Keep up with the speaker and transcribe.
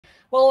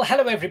Well,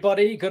 hello,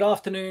 everybody. Good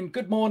afternoon,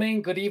 good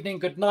morning, good evening,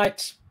 good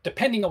night,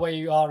 depending on where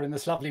you are in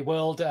this lovely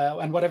world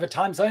and whatever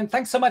time zone.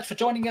 Thanks so much for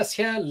joining us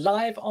here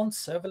live on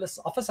Serverless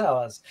Office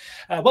Hours.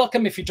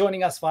 Welcome if you're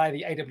joining us via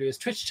the AWS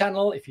Twitch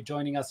channel, if you're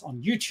joining us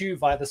on YouTube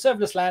via the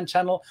Serverless LAN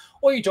channel,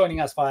 or you're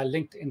joining us via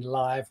LinkedIn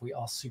Live. We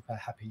are super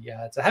happy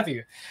to have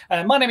you.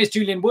 My name is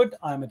Julian Wood.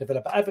 I'm a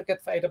developer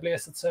advocate for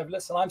AWS at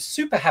Serverless, and I'm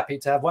super happy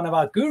to have one of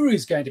our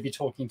gurus going to be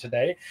talking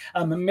today.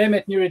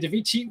 Mehmet, Nuri,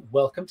 Deveci.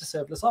 Welcome to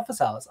Serverless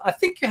Office Hours. I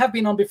think you have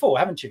been on before,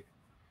 haven't you?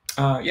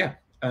 Yeah.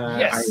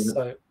 Yes.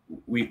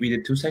 We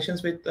did 2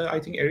 sessions with, I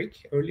think,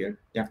 Eric earlier.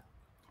 Yeah.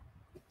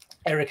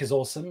 Eric is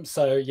awesome.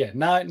 So yeah,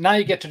 now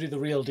you get to do the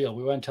real deal.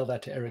 We won't tell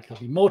that to Eric. He'll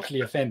be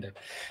mortally offended.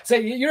 So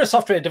you're a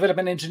software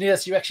development engineer.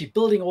 So you're actually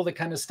building all the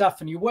kind of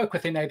stuff and you work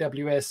within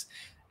AWS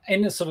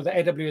in sort of the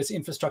AWS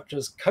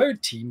Infrastructure's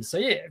code team. So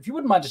yeah, if you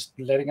wouldn't mind just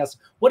letting us,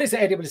 what is the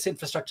AWS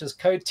Infrastructure's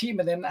code team?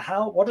 And then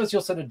what is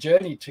your sort of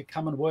journey to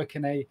come and work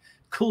in a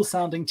cool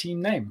sounding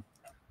team name?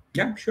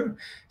 Yeah, sure.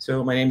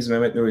 So my name is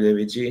Mehmet Nuri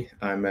Deveci.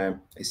 I'm a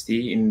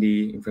SD in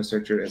the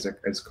infrastructure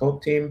as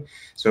code team.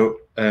 So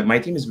my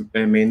team is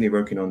mainly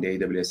working on the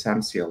AWS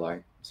SAM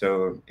CLI.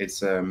 So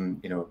it's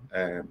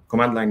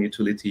command line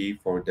utility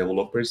for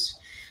developers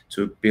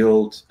to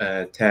build,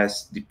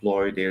 test,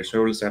 deploy their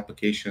serverless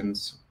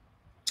applications.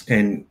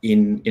 And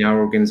in our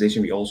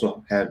organization, we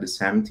also have the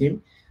SAM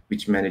team,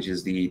 which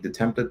manages the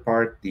template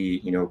part,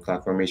 the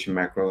CloudFormation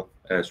macro,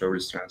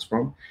 serverless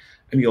transform.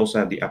 And we also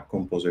have the app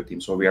composer team.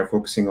 So we are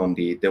focusing on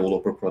the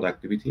developer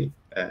productivity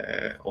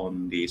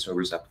on the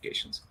serverless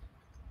applications.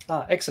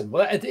 Excellent.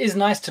 Well, it is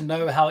nice to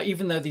know how,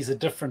 even though these are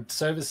different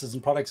services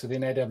and products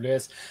within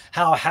AWS,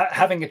 how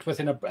having it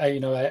within an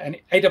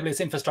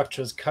AWS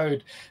infrastructure as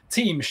code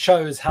team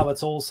shows how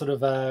it's all sort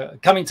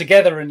of coming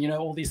together, and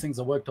all these things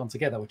are worked on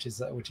together, which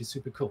is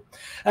super cool.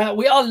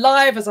 We are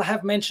live, as I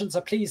have mentioned,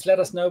 so please let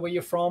us know where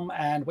you're from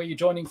and where you're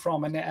joining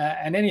from,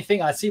 and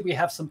anything. I see we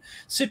have some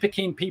super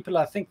keen people.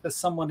 I think there's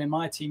someone in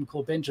my team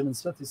called Benjamin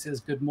Smith who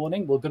says good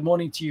morning. Well, good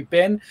morning to you,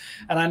 Ben.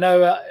 And I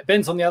know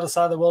Ben's on the other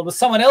side of the world with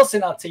someone else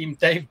in our team,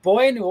 Dave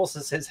Boyne, who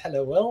also says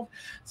hello, world.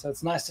 So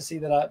it's nice to see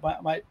that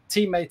my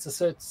teammates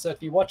are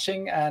certainly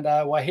watching. And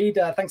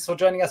Wahid, thanks for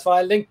joining us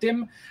via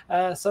LinkedIn.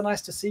 So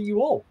nice to see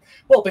you all.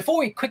 Well, before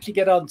we quickly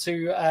get on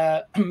to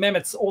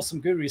Mehmet's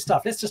awesome guru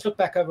stuff, let's just look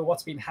back over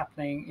what's been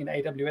happening in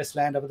AWS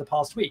land over the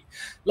past week.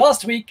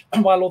 Last week,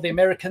 while all the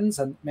Americans,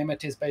 and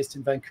Mehmet is based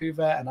in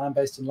Vancouver and I'm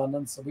based in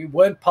London, so we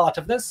weren't part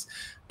of this,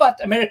 but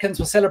Americans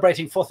were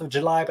celebrating 4th of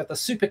July, but the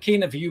super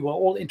keen of you were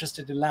all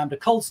interested in Lambda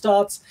cold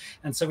starts.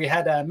 And so we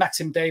had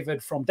Maxim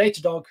David from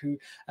Datadog who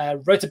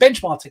wrote a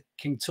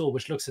benchmarking tool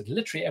which looks at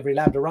literally every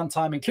Lambda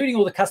runtime, including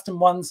all the custom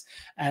ones,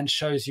 and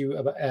shows you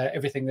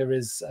everything there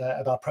is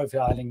about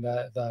profiling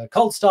the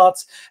cold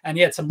starts. And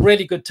he had some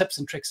really good tips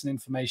and tricks and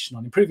information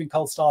on improving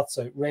cold starts.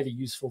 So really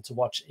useful to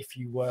watch if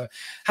you were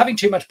having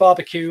too much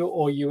barbecue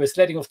or you were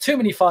letting off too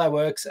many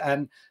fireworks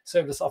and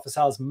Serverless Office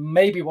Hours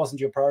maybe wasn't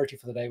your priority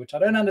for the day, which I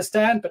don't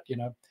understand. But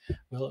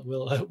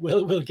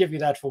we'll give you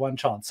that for one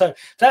chance. So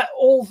that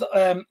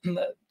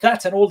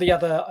that and all the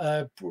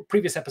other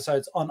previous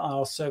episodes on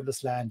our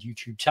Serverless Land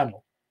YouTube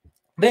channel.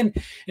 Then,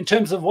 in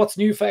terms of what's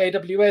new for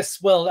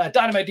AWS, well,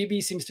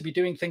 DynamoDB seems to be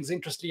doing things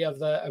interestingly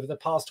over the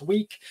past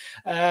week.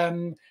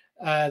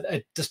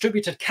 A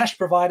distributed cache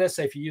provider.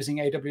 So if you're using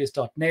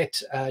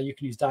AWS.NET, you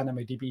can use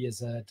DynamoDB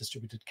as a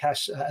distributed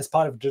cache, as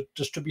part of the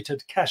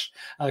distributed cache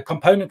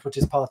component, which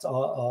is part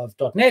of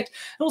 .NET.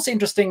 And also,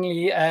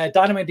 interestingly,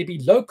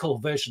 DynamoDB local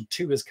version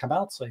 2 has come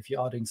out. So if you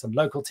are doing some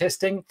local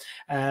testing,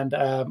 and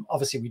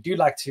obviously we do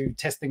like to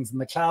test things in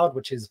the cloud,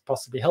 which is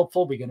possibly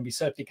helpful. We're going to be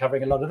certainly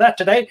covering a lot of that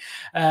today.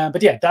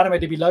 But yeah,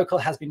 DynamoDB local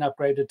has been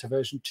upgraded to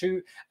version 2,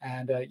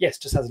 and yes,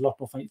 just has a lot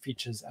more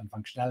features and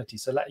functionality.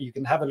 So you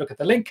can have a look at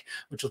the link,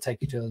 which will take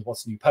you to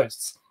what's new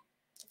posts.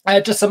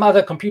 Just some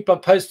other compute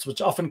blog posts,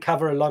 which often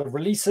cover a lot of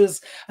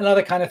releases and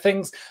other kind of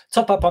things.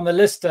 Top up on the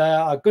list,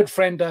 our good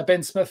friend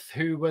Ben Smith,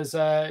 who was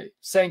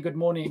saying good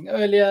morning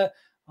earlier.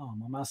 Oh,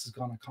 my mouse is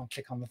gone. I can't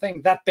click on the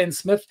thing. That Ben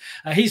Smith,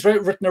 he's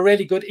written a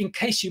really good, in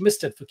case you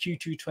missed it, for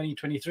Q2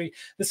 2023.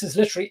 This is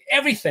literally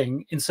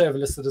everything in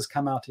serverless that has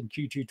come out in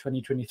Q2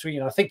 2023.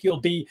 And I think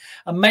you'll be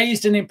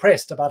amazed and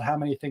impressed about how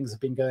many things have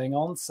been going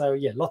on. So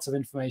yeah, lots of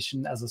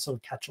information as a sort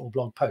of catch-all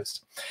blog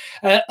post.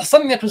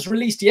 Something that was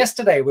released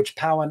yesterday, which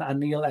Pawan,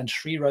 Anil, and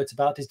Shri wrote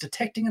about, is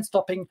detecting and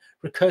stopping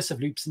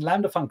recursive loops in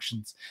Lambda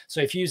functions. So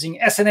if you're using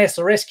SNS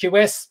or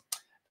SQS,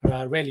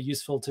 really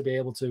useful to be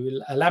able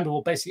to, Lambda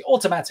will basically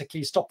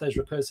automatically stop those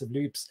recursive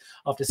loops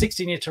after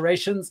 16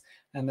 iterations,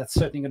 and that's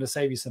certainly going to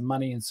save you some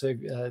money and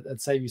save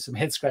you some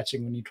head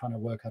scratching when you're trying to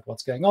work out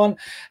what's going on.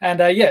 And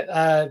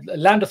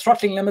Lambda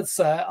throttling limits.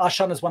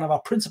 Ashan is one of our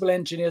principal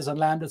engineers on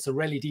Lambda, so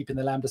really deep in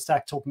the Lambda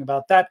stack talking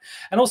about that.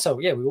 And also,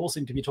 yeah, we all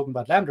seem to be talking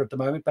about Lambda at the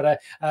moment,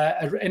 but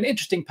an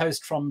interesting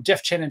post from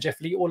Jeff Chen and Jeff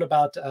Lee all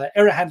about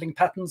error handling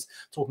patterns,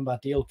 talking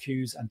about DL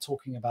queues and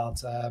talking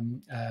about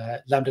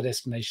Lambda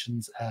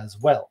destinations as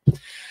well.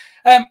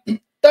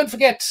 Don't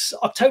forget,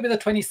 October the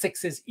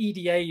 26th is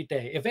EDA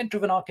Day,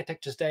 Event-Driven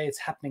Architectures Day. It's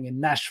happening in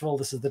Nashville.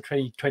 This is the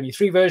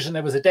 2023 version.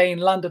 There was a day in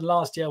London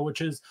last year,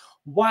 which is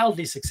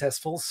wildly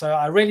successful. So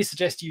I really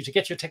suggest you to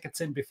get your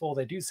tickets in before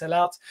they do sell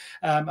out.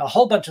 A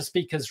whole bunch of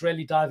speakers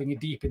really diving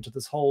deep into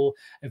this whole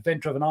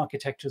event-driven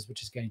architectures,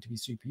 which is going to be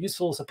super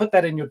useful. So put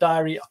that in your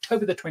diary,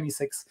 October the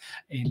 26th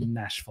in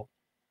Nashville.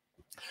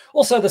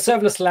 Also, the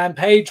Serverless Land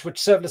page, which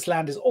Serverless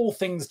Land is all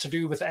things to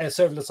do with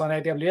serverless on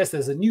AWS.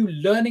 There's a new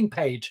learning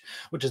page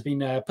which has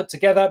been put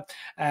together,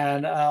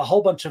 and a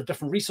whole bunch of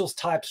different resource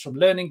types, from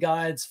learning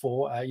guides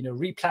for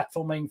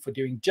replatforming, for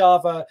doing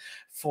Java,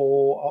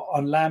 for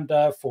on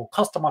Lambda, for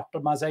custom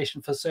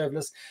optimization for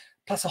serverless,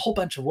 plus a whole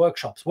bunch of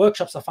workshops.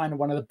 Workshops I find are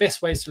one of the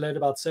best ways to learn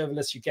about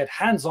serverless. You get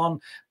hands-on,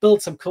 build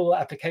some cool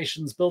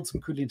applications, build some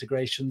cool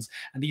integrations,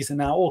 and these are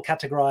now all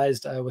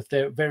categorized with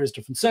their various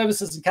different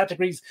services and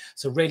categories,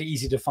 so really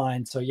easy to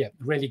find. So yeah,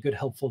 really good,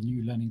 helpful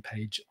new learning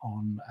page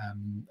on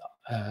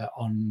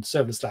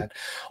Serverless Land.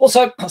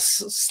 Also, a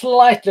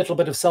slight little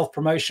bit of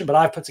self-promotion, but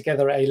I've put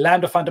together a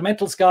Lambda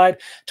fundamentals guide,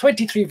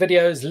 23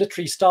 videos,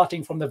 literally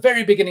starting from the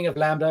very beginning of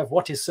Lambda,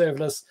 what is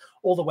serverless,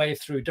 all the way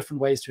through different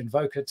ways to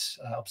invoke it,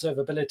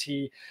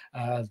 observability,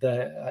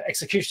 the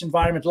execution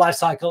environment,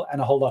 lifecycle,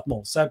 and a whole lot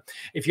more. So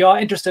if you are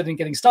interested in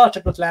getting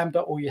started with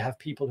Lambda, or you have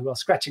people who are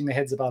scratching their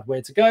heads about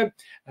where to go,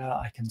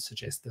 I can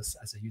suggest this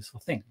as a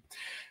useful thing.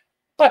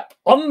 But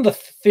on the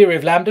theory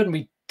of Lambda, and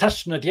we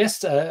touched on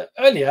it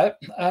earlier,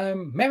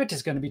 Mehmet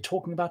is going to be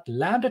talking about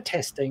Lambda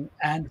testing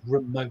and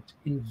remote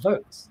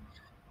invokes.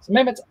 So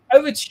Mehmet,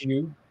 over to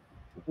you.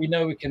 We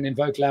know we can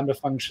invoke Lambda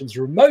functions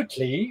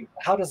remotely.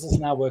 How does this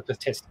now work with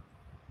testing?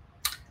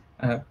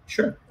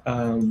 Sure.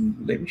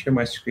 Let me share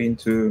my screen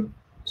to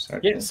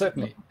start. Yes,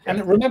 certainly.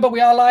 And remember, we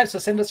are live, so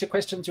send us your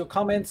questions, your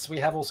comments. We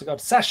have also got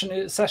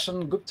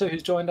Sashin Gupta,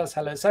 who's joined us.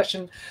 Hello,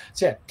 Sashin.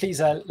 So yeah,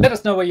 please let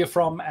us know where you're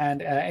from,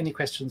 and any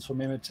questions for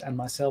Mehmet and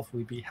myself,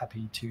 we'd be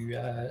happy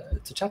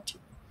to chat to you.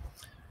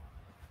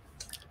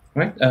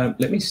 All right.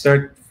 Let me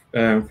start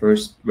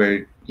first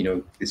where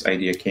this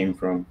idea came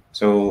from.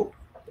 So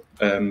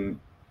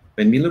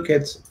when we look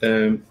at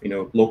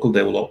local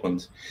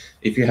development,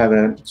 if you have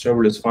a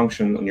serverless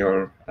function on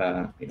your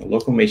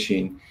local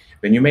machine,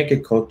 when you make a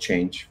code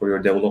change for your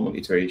development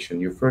iteration,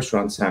 you first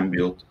run SAM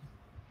build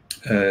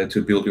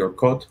to build your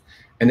code,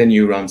 and then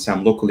you run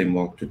SAM local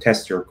invoke to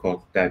test your code,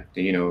 that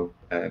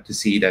to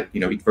see that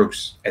it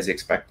works as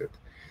expected.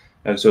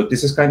 So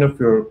this is kind of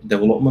your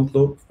development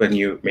loop when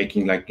you're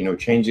making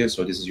changes.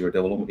 So this is your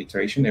development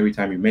iteration. Every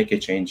time you make a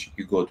change,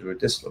 you go through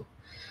this loop.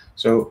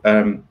 So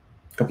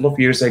a couple of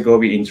years ago,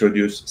 we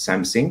introduced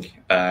SAM Sync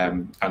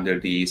under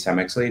the SAM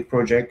Accelerate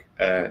project.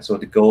 So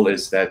the goal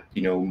is that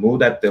move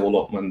that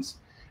development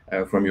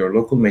from your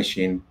local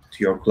machine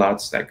to your cloud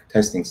stack,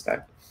 testing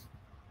stack.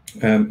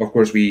 Of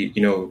course, we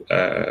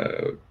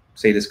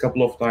say this a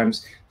couple of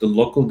times. The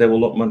local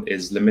development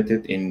is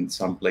limited in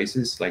some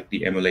places, like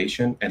the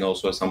emulation, and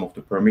also some of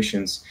the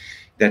permissions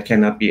that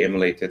cannot be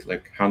emulated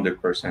like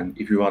 100%.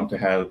 If you want to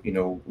have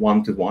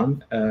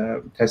one-to-one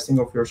testing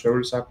of your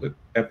serverless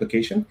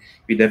application,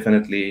 we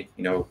definitely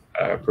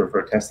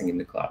prefer testing in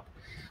the cloud.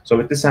 So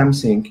with the SAM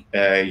Sync,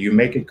 you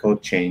make a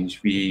code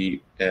change.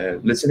 We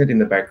listen it in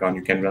the background.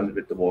 You can run it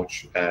with the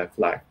watch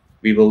flag.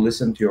 We will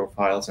listen to your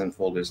files and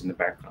folders in the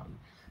background.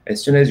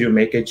 As soon as you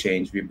make a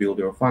change, we build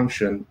your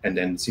function and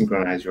then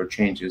synchronize your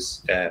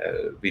changes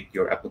with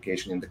your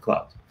application in the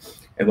cloud.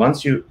 And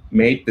once you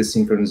made the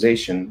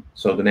synchronization,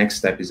 so the next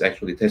step is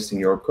actually testing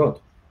your code.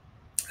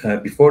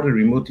 Before the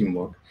remote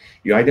invoke,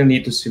 you either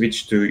need to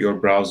switch to your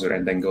browser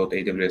and then go to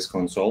AWS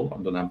console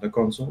on the Lambda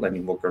console and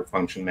invoke your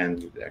function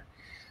manually there.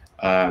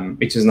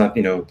 Which is not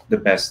the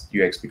best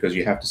UX, because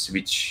you have to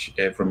switch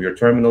from your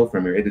terminal,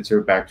 from your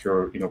editor, back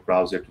to your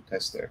browser to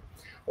test there.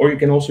 Or you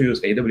can also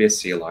use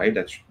AWS CLI,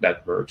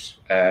 that works.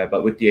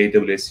 But with the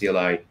AWS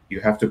CLI, you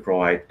have to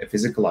provide a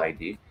physical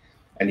ID,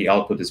 and the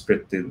output is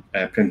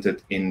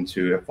printed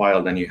into a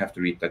file. Then you have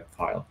to read that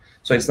file.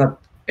 So it's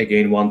not,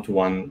 again,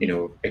 one-to-one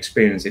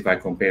experience if I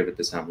compare with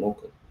the SAM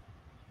local.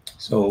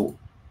 So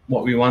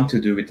what we want to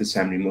do with the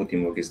SAM remote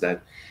invoke is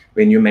that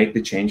when you make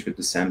the change with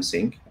the SAM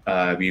Sync,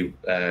 we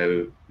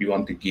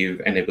want to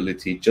give an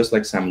ability, just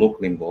like SAM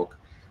local invoke,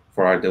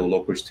 for our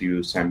developers to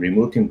use SAM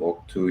remote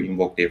invoke to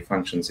invoke their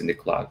functions in the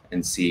cloud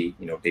and see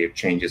their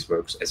changes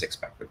works as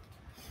expected.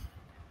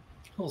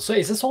 Cool. So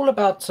is this all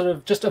about sort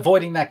of just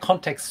avoiding that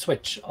context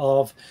switch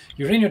of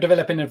you're in your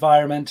development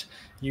environment,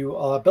 you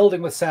are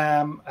building with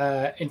SAM?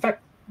 In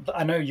fact,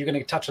 I know you're going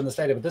to touch on this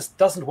later, but this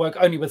doesn't work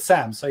only with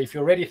SAM. So if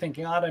you're already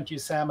thinking, I don't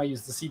use SAM, I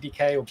use the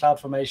CDK or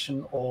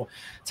CloudFormation or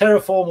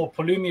Terraform or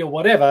Pulumi or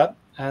whatever,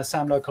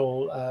 SAM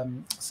local,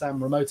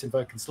 SAM remote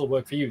invoke can still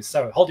work for you.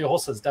 So hold your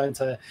horses. Don't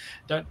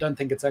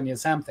think it's only a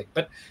SAM thing.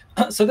 But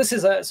so this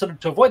is a sort of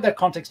to avoid that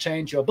context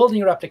change. You're building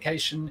your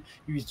application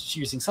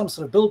using some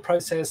sort of build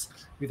process.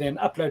 You then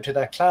upload to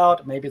that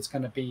cloud. Maybe it's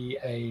going to be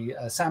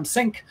a SAM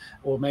sync,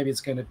 or maybe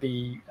it's going to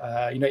be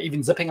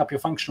even zipping up your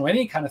function or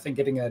any kind of thing,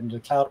 getting that into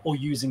the cloud, or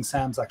using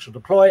SAM's actual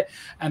deploy.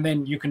 And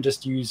then you can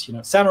just use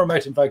SAM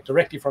remote invoke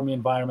directly from your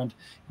environment,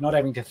 not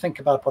having to think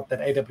about what that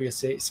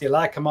AWS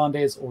CLI command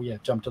is, or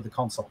jump to the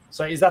console.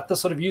 So is that the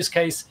sort of use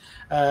case,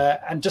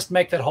 and just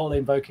make that whole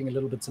invoking a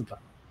little bit simpler?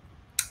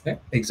 Yeah,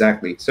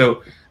 exactly.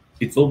 So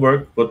it will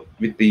work, but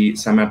with the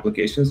SAM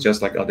applications,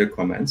 just like other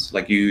commands,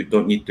 like you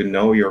don't need to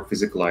know your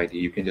physical ID.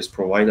 You can just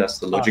provide us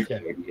the logical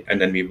ID,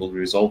 and then we will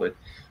resolve it.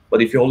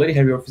 But if you already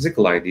have your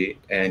physical ID,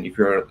 and if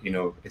you're a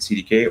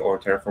CDK or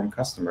Terraform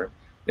customer,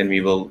 then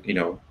we will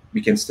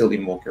we can still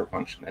invoke your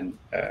function, and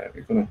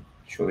we're gonna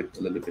show it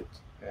a little bit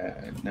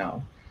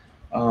now.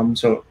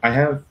 So I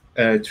have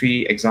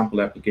 3 example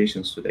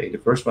applications today. The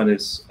first one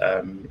is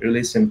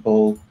really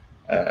simple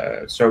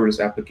serverless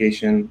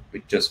application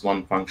with just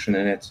one function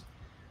in it.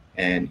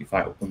 And if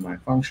I open my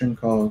function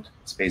code,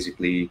 it's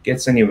basically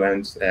gets an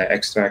event,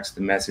 extracts the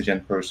message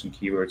and person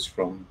keywords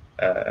from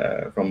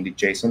the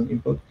JSON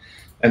input,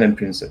 and then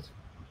prints it.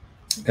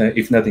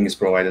 If nothing is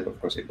provided, of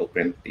course, it will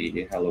print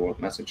the hello world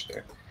message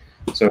there.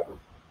 So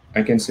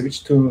I can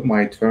switch to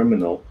my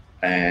terminal,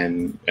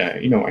 and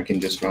I can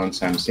just run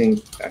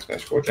samsync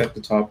 /forge at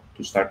the top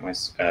to start my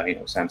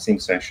samsync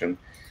session,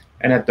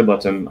 and at the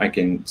bottom I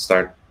can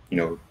start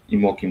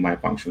invoking my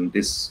function.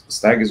 This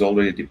stack is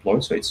already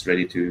deployed, so it's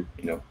ready to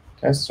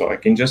test. So I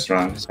can just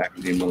run stack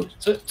remote.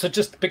 So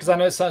just because I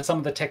know some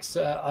of the text,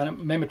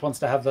 Mehmet wants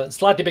to have a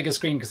slightly bigger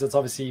screen because it's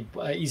obviously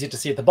easier to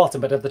see at the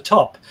bottom, but at the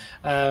top,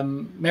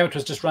 Mehmet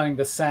was just running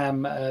the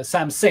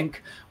SAM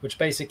sync, which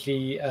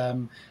basically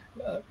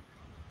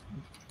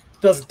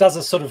does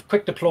a sort of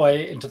quick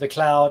deploy into the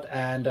cloud,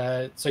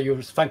 and so your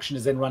function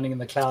is then running in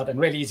the cloud, and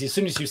really easy. As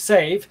soon as you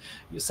save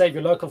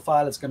your local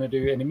file, it's going to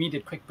do an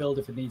immediate quick build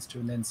if it needs to,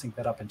 and then sync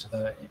that up into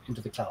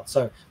the cloud.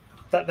 So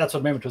that's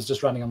what Mehmet was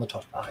just running on the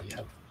top. You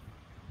have.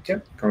 Yeah,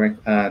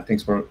 correct.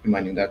 Thanks for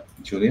reminding that,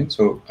 Julian.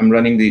 So I'm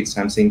running the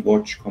samsync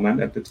watch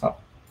command at the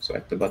top. So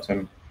at the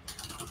bottom,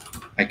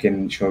 I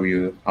can show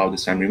you how the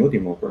SAM remote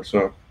invoke works.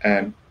 So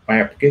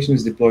my application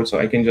is deployed, so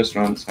I can just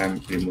run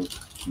SAM remote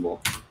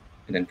invoke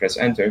and then press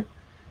enter.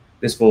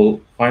 This will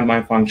find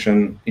my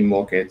function,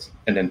 invoke it,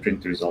 and then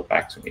print the result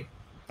back to me.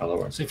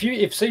 Otherwise. So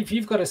if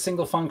you've got a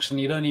single function,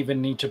 you don't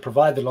even need to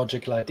provide the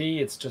logical ID.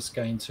 It's just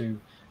going to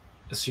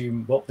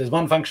assume, well, there's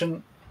one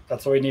function,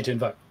 that's all you need to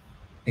invoke.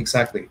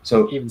 Exactly.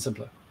 So even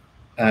simpler.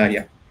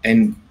 Yeah,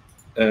 and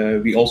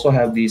we also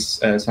have this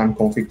SAM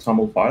config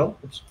toml file,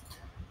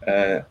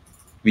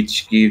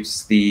 which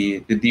gives the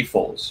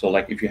defaults. So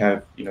like if you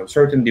have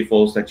certain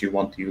defaults that you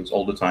want to use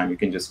all the time, you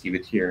can just give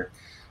it here.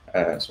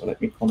 So let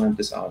me comment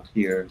this out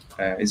here.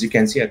 As you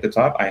can see at the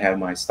top, I have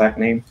my stack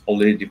name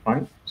already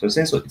defined. So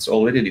since it's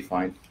already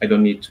defined, I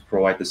don't need to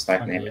provide the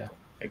stack name. Yeah.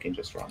 I can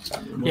just run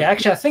SAM. Yeah,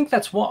 actually, I think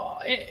that's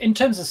what, in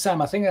terms of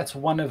SAM, I think that's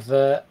one of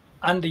the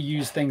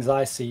underused things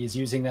I see is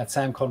using that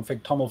SAM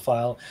config toml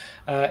file.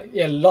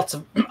 Yeah, lots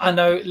of, I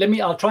know,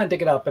 I'll try and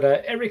dig it up, but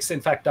Eric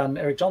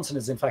Johnson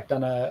has in fact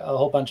done a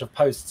whole bunch of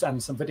posts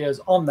and some videos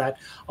on that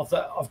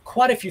of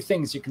quite a few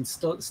things you can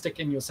still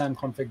stick in your SAM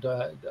config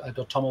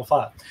 .toml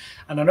file.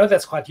 And I know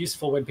that's quite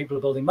useful when people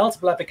are building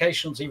multiple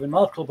applications, even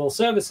multiple build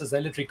services.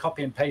 They literally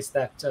copy and paste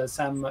that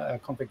SAM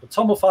config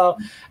 .toml file.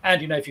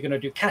 And if you're going to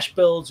do cache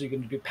builds, you're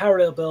going to do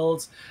parallel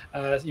builds,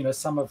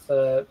 some of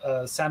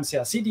the SAM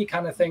CI/CD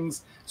kind of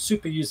things.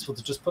 Super useful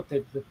to just put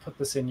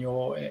this in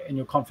your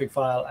config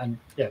file, and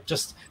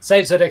just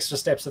saves that extra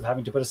steps of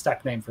having to put a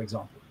stack name, for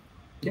example.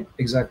 Yeah,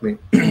 exactly.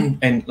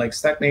 And like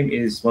stack name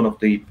is one of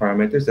the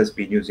parameters that's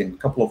been used in a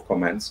couple of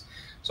commands,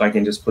 so I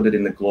can just put it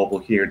in the global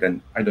here.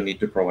 Then I don't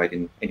need to provide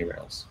it anywhere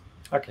else.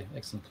 Okay,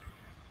 excellent.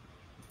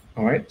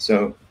 All right.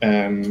 So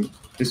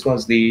this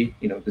was the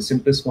the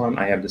simplest one.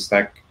 I have the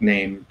stack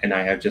name, and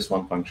I have just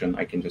one function.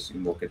 I can just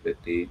invoke it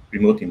with the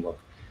remote invoke.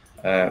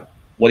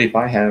 What if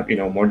I have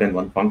more than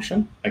one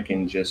function? I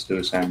can just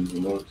do SAM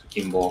remote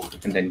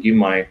invoke and then give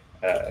my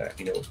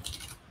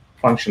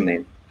function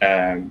name.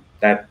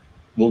 That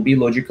will be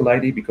logical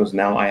ID because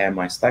now I have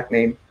my stack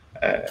name.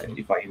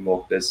 If I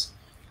invoke this,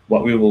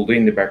 what we will do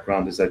in the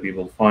background is that we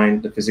will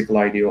find the physical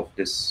ID of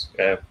this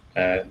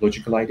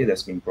logical ID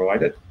that's been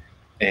provided,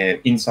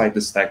 and inside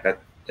the stack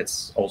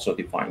that's also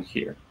defined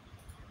here.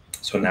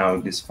 So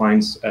now this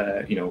finds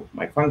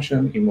my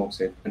function,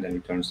 invokes it, and then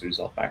returns the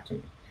result back to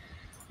me.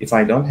 If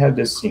I don't have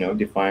this,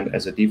 defined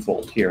as a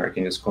default here, I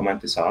can just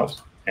comment this out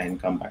and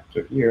come back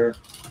to here.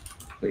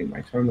 In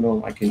my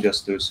terminal, I can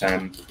just do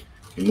SAM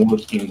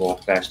remote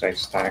invoke --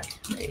 stack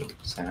name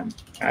SAM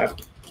app,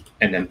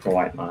 and then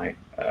provide my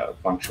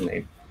function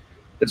name.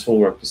 This will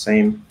work the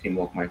same.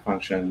 Invoke my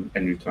function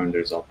and return the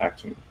result back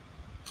to me.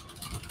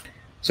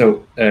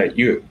 So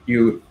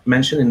you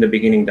mentioned in the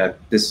beginning that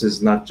this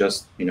is not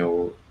just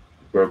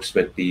works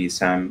with the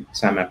SAM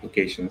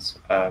applications.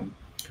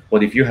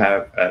 What if you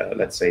have,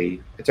 let's say,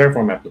 a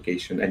Terraform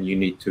application and you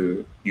need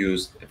to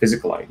use a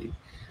physical ID?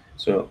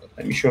 So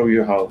let me show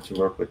you how to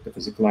work with the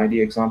physical ID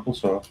example.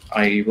 So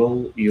I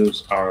will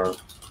use our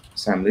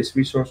SAM list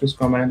resources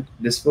command.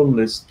 This will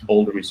list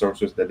all the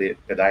resources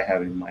that I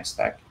have in my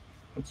stack.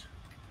 Oops.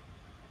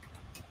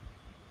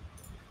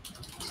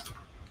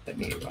 Let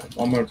me run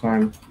one more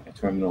time. My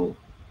terminal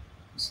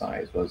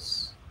size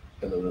was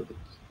a little bit.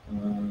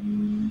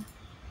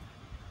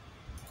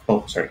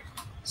 Oh, sorry.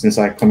 Since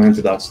I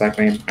commented out stack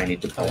name, I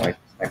need to provide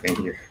stack name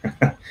here.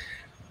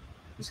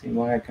 See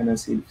why I cannot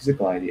see the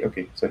physical ID.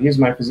 Okay, so here's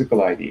my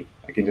physical ID.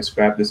 I can just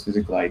grab this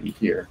physical ID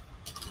here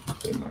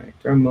in my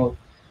terminal,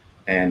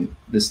 and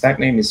the stack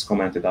name is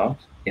commented out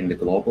in the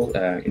global,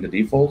 in the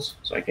defaults.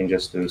 So I can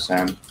just do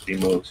SAM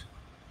remote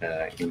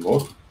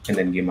invoke and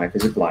then give my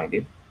physical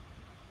ID,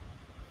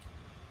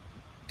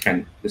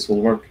 and this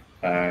will work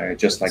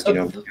just like,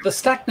 so the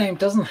stack name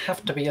doesn't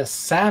have to be a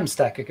SAM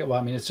stack. Well,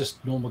 I mean, it's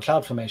just normal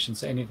CloudFormation.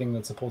 So anything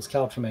that supports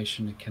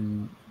CloudFormation, it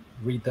can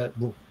read that.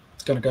 Well,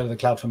 it's going to go to the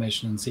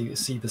CloudFormation and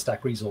see the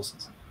stack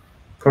resources.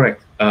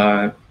 Correct.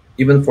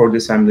 Even for the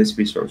SAM list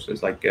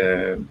resources, like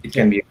it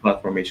can be a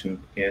CloudFormation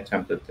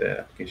template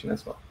application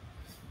as well.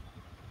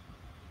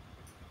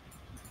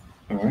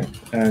 All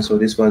right. So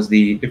this was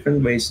the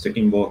different ways to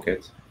invoke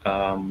it,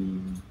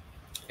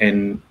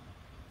 and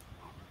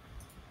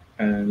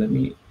let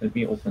me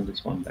open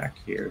this one back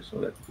here so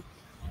that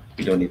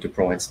we don't need to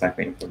provide stack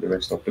name for the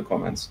rest of the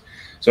comments.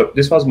 So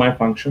this was my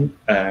function.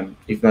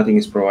 If nothing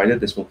is provided,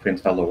 this will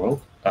print hello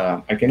world.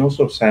 I can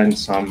also send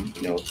some,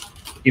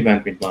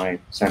 event with my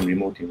SAM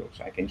remote invoke.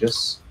 So I can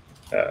just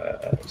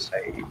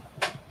say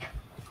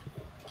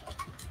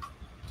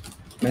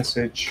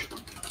message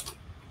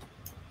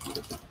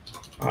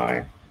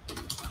hi.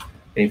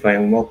 If I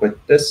invoke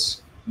with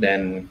this,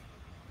 then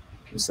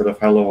instead of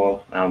hello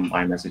world,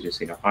 my message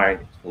is hi.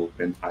 It will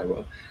print hi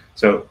world.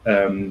 So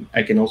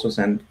I can also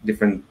send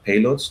different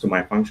payloads to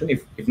my function.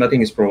 If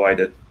nothing is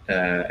provided,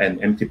 an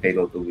empty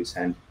payload will be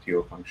sent to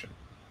your function.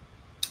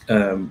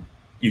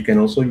 You can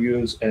also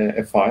use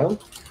a file.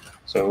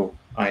 So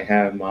I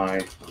have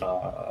my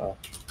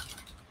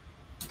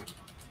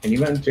an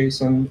event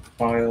JSON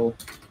file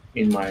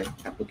in my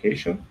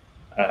application,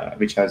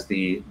 which has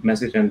the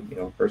message and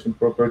person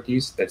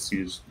properties that's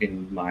used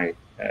in my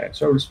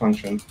service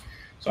function.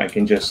 So I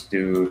can just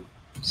do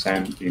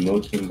SAM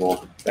remote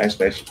invoke /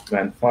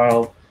 event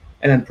file,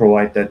 and then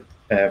provide that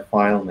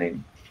file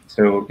name.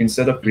 So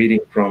instead of reading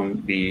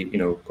from the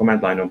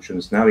command line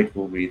options, now it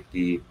will read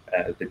the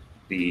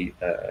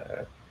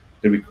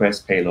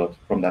request payload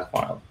from that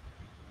file.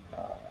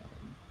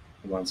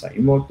 Once I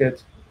invoke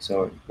it,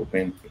 so it will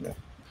print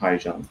hi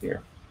John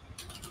here.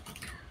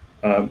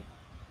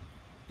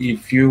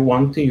 If you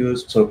want to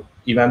use, so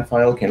event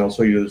file can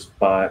also use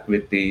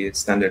with the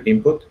standard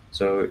input.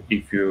 So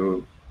if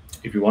you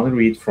want to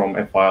read from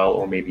a file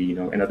or maybe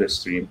another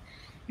stream,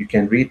 you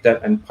can read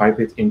that and pipe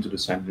it into the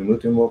SAM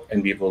remote invoke,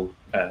 and we will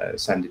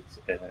send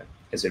it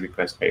as a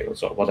request payload.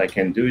 So what I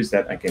can do is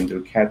that I can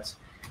do cat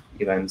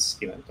events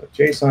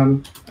event.json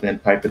and then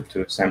pipe it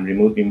to SAM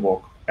remote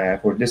invoke.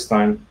 For this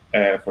time,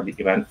 for the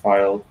event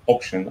file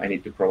option, I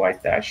need to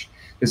provide dash.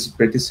 This is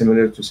pretty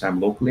similar to SAM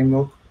local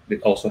invoke.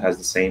 It also has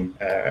the same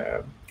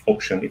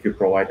option. If you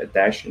provide a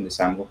dash in the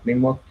SAM local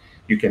invoke,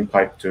 you can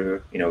pipe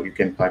to you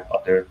can pipe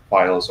other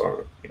files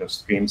or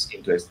streams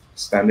into a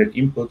standard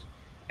input,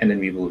 and then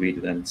we will read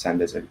it and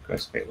send as a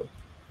request payload.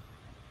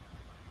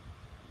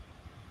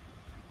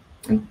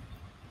 And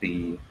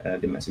the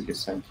message is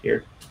sent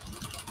here.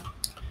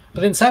 But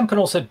then SAM can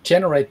also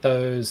generate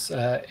those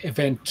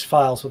event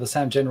files with a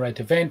SAM generate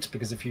event,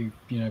 because if you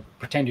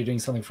pretend you're doing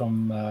something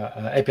from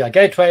API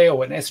gateway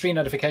or an S3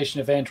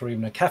 notification event or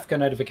even a Kafka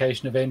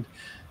notification event,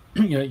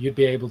 you'd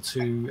be able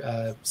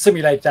to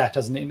simulate that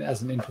as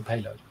an input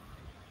payload.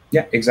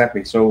 Yeah,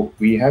 exactly. So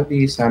we have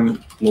the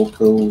SAM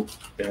local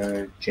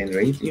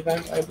generate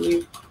event, I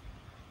believe.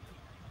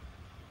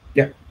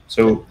 Yeah.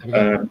 So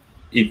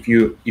if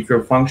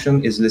your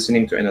function is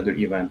listening to another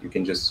event, you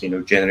can just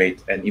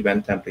generate an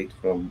event template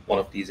from one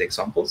of these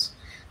examples,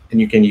 and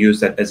you can use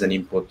that as an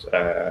input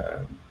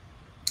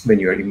when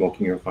you are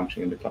invoking your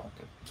function in the cloud.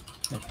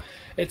 Yeah.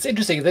 It's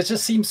interesting. This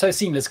just seems so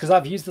seamless, because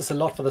I've used this a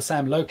lot for the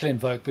SAM local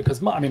invoke,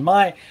 because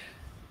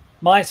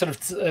my sort of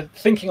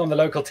thinking on the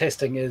local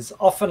testing is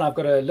often I've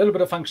got a little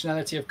bit of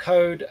functionality of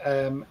code.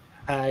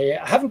 I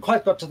haven't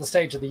quite got to the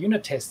stage of the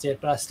unit test yet,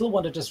 but I still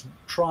want to just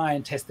try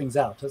and test things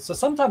out. So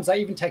sometimes I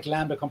even take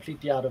Lambda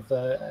completely out of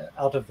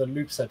the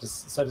loop, so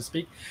to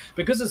speak,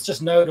 because it's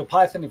just Node or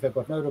Python. If I've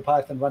got Node or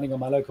Python running on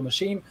my local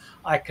machine,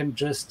 I can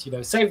just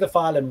save the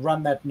file and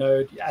run that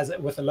node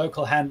with a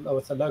local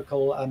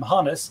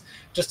harness,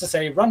 just to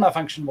say run my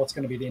function. What's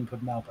going to be the input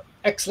and output?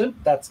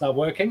 Excellent, that's now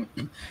working.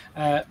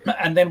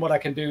 And then what I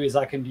can do is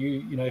I can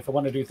do if I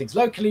want to do things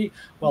locally,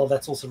 well,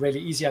 that's also really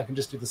easy. I can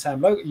just do the SAM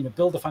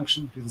build the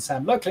function, do the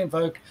SAM local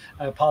invoke,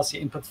 pass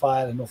your input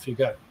file, and off you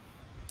go.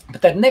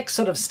 But that next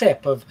sort of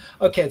step of,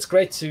 okay, it's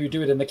great to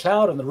do it in the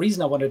cloud, and the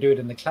reason I want to do it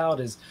in the cloud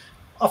is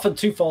often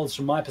twofolds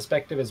from my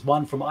perspective. Is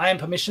one from IAM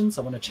permissions.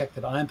 I want to check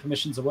that IAM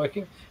permissions are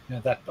working.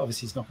 That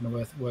obviously is not going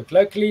to work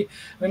locally.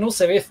 And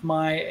also if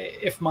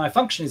my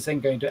function is then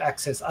going to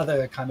access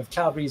other kind of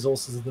cloud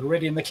resources that are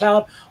already in the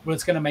cloud, well,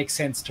 it's going to make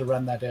sense to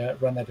run that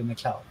in the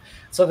cloud.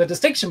 So the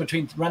distinction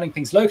between running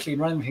things locally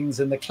and running things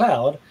in the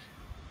cloud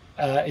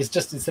is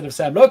just, instead of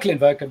SAM local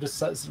invoke, I'm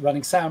just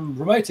running SAM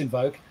remote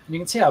invoke, and you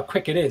can see how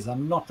quick it is.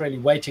 I'm not really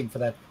waiting for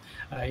that,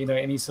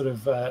 any sort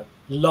of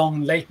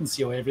long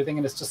latency or everything,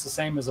 and it's just the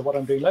same as what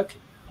I'm doing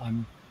locally.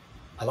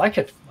 I like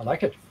it.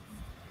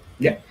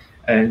 Yeah,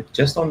 and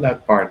just on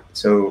that part,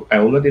 so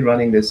I'm already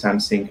running the SAM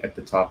sync at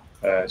the top,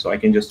 so I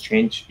can just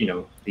change,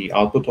 the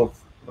output of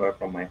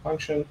from my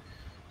function.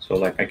 So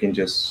like I can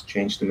just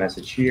change the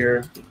message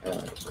here.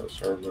 So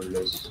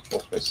serverless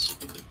office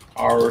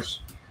hours.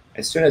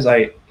 As soon as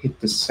I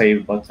hit the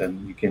save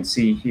button, you can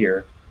see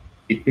here,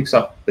 it picks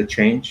up the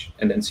change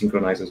and then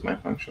synchronizes my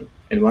function.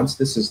 And once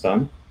this is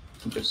done,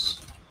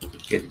 just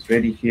get it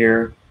ready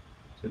here.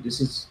 So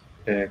this is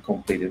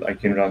completed. I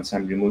can run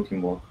some remote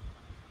invoke,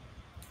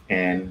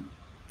 and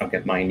I'll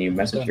get my new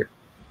message here.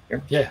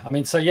 Yeah, I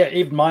mean, so yeah,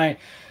 even my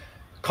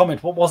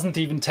comment wasn't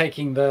even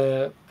taking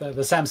the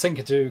SAM sync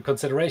into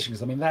consideration,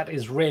 because I mean that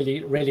is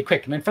really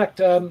quick. And in fact,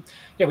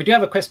 yeah, we do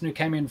have a question who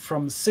came in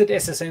from Sid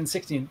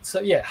SSN16. So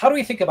yeah, how do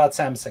we think about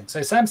SAM sync?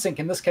 So SAM sync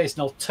in this case,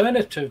 an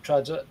alternative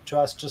to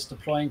us just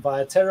deploying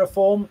via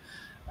Terraform.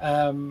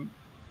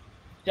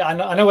 Yeah,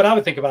 I know what I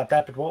would think about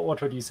that, but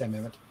what would you say,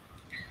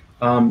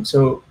 Mehmet?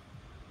 So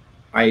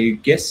I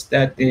guess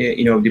that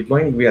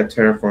deploying via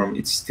Terraform,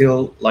 it's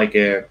still like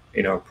a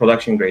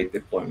production grade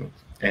deployment.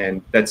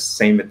 And that's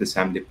same with the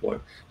SAM deploy.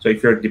 So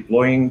if you're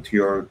deploying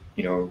to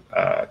your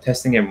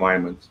testing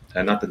environment,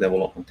 not the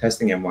development,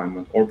 testing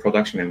environment or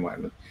production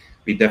environment,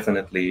 we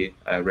definitely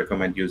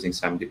recommend using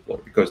SAM deploy,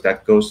 because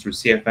that goes through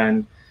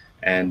CFN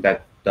and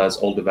that does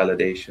all the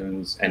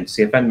validations, and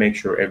CFN makes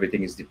sure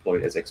everything is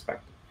deployed as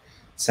expected.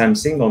 SAM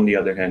sync, on the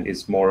other hand,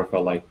 is more of a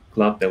like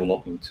cloud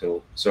development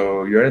tool.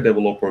 So you're a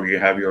developer, you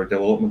have your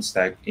development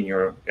stack in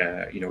your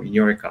in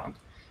your account,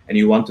 and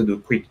you want to do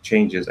quick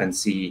changes and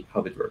see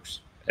how it works.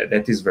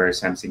 That is where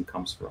SAM sync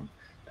comes from.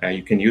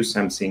 You can use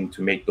SAM sync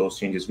to make those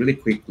changes really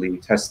quickly,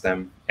 test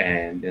them,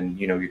 and then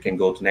you can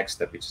go to next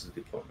step, which is the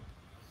deployment.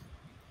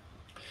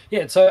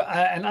 Yeah. So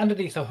and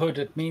underneath the hood,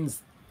 it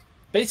means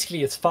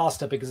basically it's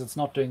faster because it's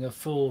not doing a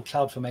full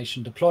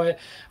CloudFormation deploy.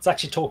 It's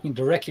actually talking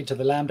directly to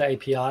the Lambda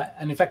API.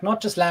 And in fact,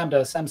 not just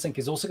Lambda, SAM sync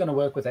is also going to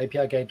work with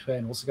API Gateway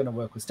and also going to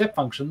work with step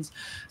functions.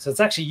 So it's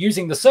actually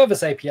using the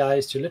service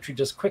APIs to literally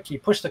just quickly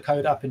push the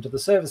code up into the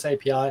service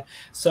API.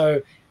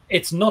 So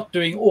it's not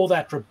doing all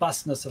that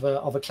robustness of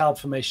a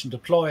CloudFormation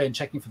deploy and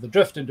checking for the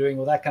drift and doing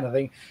all that kind of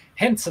thing.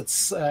 Hence,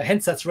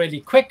 that's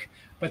really quick.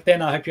 But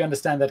then I hope you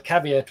understand that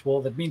caveat. Well,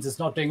 that means it's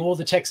not doing all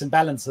the checks and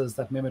balances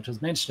that Mehmet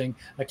was mentioning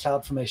that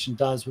CloudFormation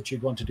does, which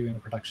you'd want to do in a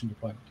production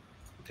deployment.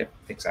 Yeah,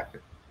 exactly.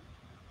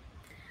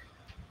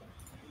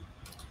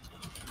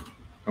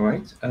 All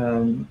right.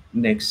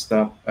 Next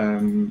up,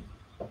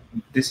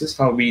 this is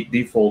how we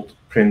default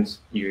print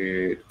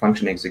your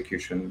function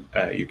execution.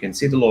 You can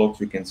see the logs,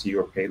 you can see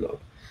your payload.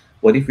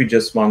 What if we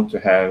just want to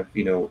have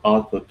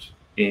output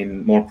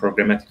in more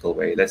programmatical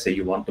way? Let's say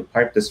you want to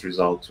pipe this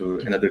result to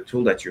another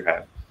tool that you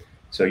have.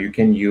 So you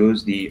can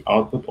use the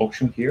output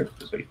option here.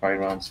 So if I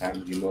run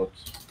SAM remote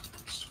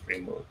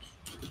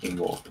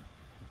invoke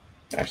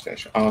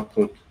 --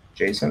 output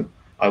JSON,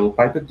 I will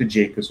pipe it to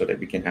JQ so that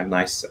we can have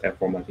nice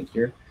formatting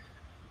here.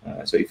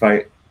 So if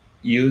I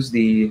use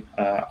the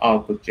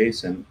output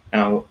JSON,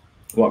 now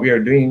what we are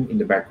doing in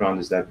the background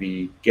is that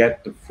we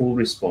get the full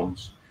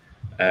response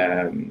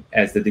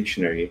as the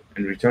dictionary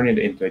and return it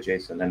into a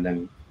JSON, and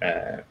then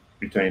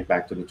return it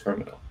back to the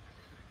terminal.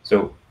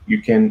 So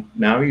you can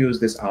now use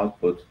this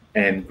output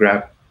and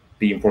grab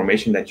the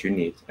information that you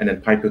need and then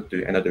pipe it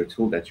to another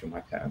tool that you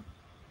might have.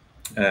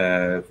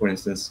 For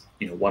instance,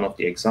 one of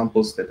the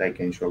examples that I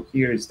can show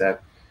here is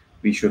that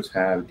we should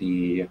have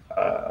the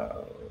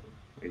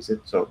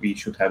so we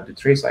should have the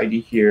trace ID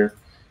here.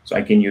 So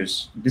I can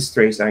use this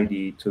trace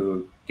ID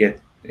to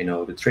get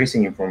the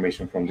tracing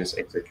information from this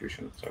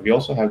execution. So we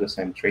also have the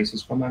same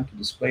traces command to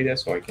display that.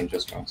 So I can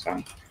just run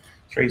some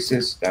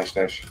traces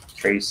 --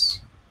 trace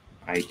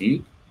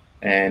ID.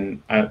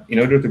 And in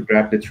order to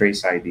grab the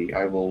trace ID,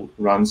 I will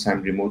run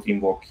some remote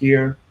invoke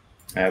here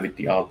with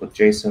the output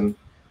JSON,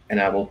 and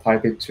I will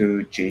pipe it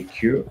to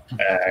JQ.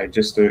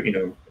 Just to,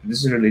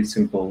 this is really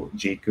simple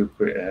JQ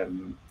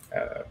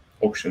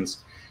options.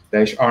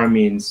 -R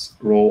means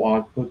raw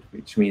output,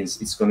 which means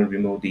it's going to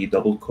remove the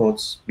double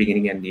quotes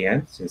beginning and the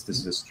end, since this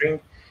is a string.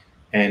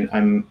 And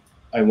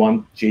I want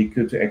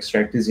JQ to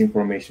extract this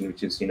information,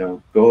 which is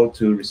go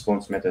to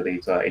response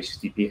metadata,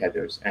 HTTP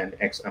headers, and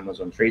X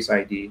Amazon trace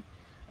ID.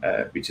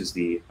 Which is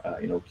the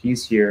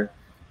keys here,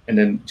 and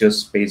then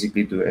just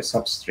basically do a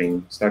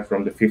substring, start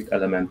from the 5th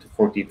element to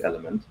 14th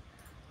element.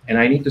 And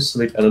I need to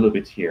slip a little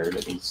bit here.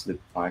 Let me slip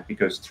 5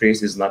 because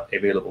trace is not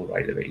available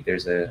right away.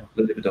 There's a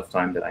little bit of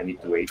time that I need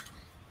to wait.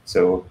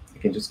 So you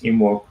can just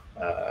invoke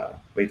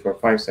wait for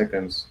 5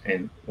 seconds,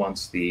 and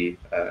once the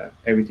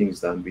everything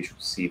is done, we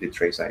should see the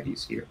trace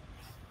IDs here.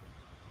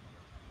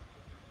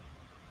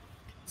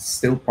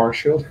 Still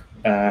partial.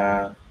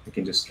 We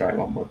can just try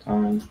one more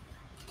time.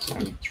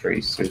 Some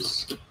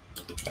traces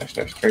 /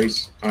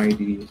 trace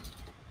ID,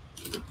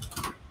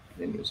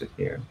 then use it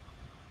here.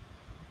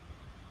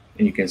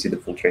 And you can see the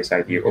full trace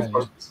ID here. Of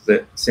course, this is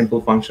a simple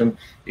function.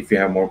 If you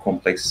have more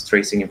complex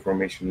tracing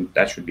information,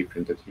 that should be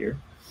printed here.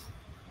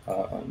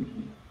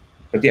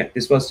 But yeah,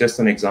 this was just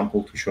an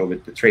example to show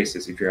with the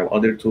traces. If you have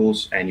other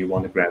tools and you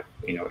want to grab,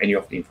 any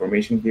of the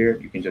information here,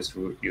 you can just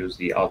use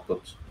the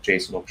output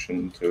JSON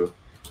option to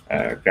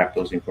grab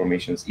those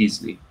informations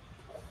easily.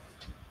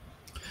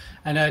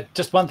 And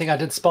just one thing I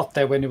did spot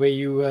there when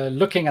you were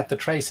looking at the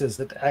traces,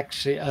 that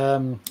actually,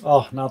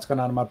 oh, now it's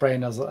gone out of my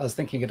brain as I was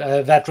thinking it.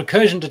 That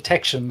recursion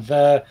detection,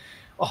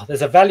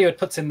 there's a value it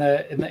puts in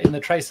the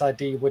trace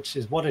ID, which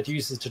is what it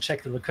uses to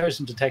check the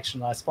recursion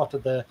detection. I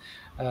spotted that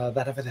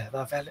over there.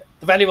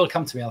 The value will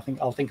come to me.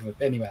 I'll think of it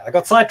anyway. I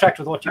got sidetracked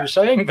with what you were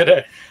showing,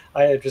 but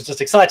it was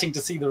just exciting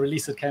to see the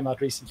release that came out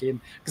recently,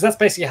 because that's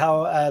basically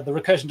how the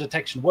recursion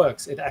detection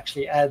works. It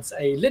actually adds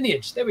a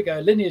lineage. There we go,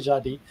 lineage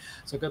ID.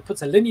 So it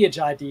puts a lineage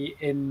ID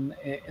in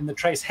the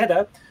trace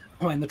header,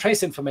 or in the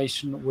trace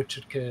information, which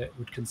it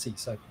can see.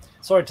 So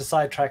sorry to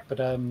sidetrack,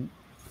 but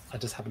I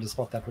just happened to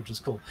spot that, which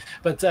is cool.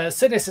 But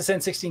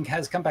SID-SSN16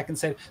 has come back and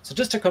said, so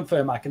just to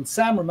confirm, I can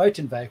SAM remote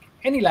invoke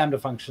any Lambda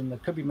function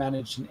that could be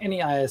managed in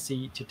any ISE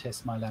to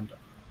test my Lambda.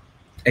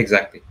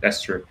 Exactly,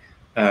 that's true.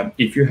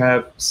 If you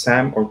have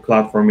SAM or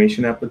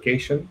CloudFormation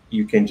application,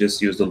 you can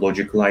just use the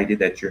logical ID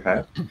that you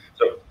have.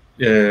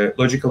 So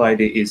logical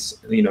ID is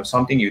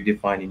something you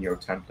define in your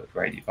template,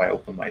 right? If I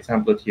open my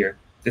template here,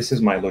 this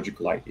is my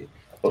logical ID.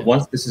 But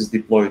once this is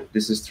deployed,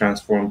 this is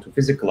transformed to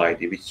physical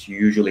ID, which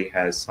usually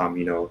has some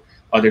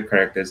other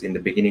characters in the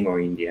beginning or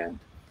in the end.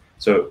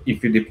 So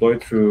if you deploy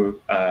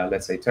through,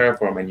 let's say,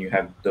 Terraform, and you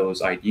have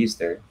those IDs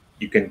there,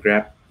 you can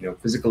grab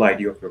physical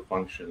ID of your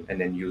function and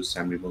then use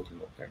SAM remote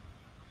invoke there.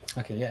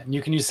 Okay, yeah, and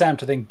you can use SAM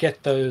to then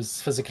get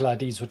those physical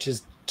IDs, which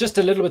is just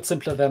a little bit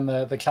simpler than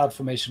the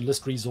CloudFormation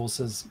list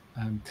resources.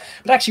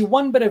 But actually,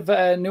 one bit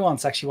of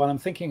nuance, actually, while I'm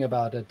thinking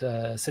about it,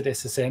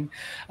 SID-SSN,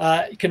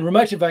 you can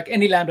remote invoke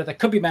any Lambda that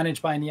could be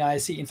managed by any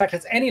ISE. In fact,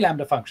 it's any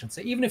Lambda function. So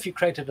even if you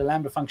created a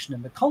Lambda function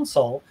in the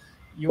console,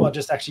 you are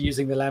just actually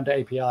using the Lambda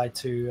API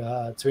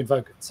to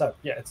invoke it. So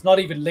yeah, it's not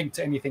even linked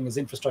to anything as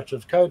infrastructure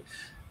as code.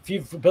 If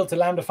you've built a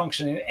Lambda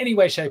function in any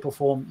way, shape, or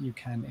form, you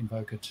can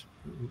invoke it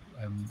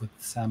with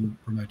SAM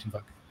remote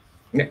invoke.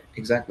 Yeah,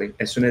 exactly.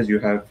 As soon as you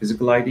have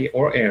physical ID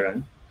or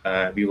ARN,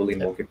 we will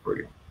invoke it for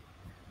you.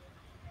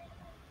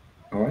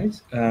 All right.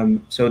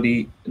 So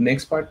the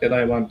next part that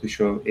I want to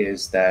show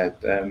is that,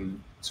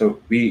 so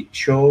we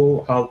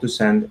show how to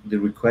send the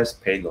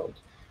request payload.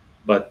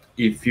 But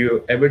if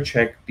you ever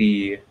check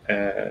the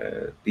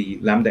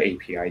Lambda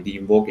API, the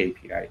invoke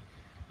API,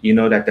 you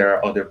know that there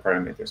are other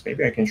parameters.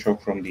 Maybe I can show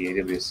from the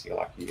AWS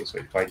CLI here. So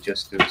if I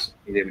just do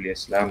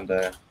AWS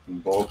Lambda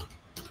invoke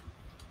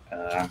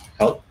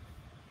help,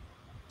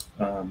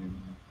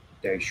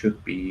 there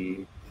should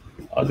be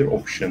other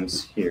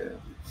options here.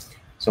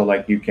 So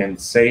like you can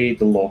say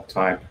the log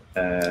type.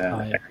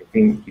 I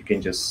think you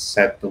can just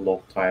set the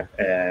log type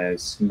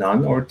as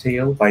none or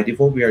tail. By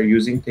default, we are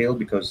using tail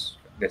because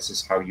this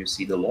is how you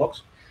see the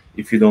logs.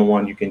 If you don't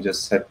want, you can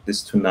just set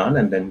this to none,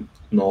 and then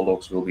no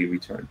logs will be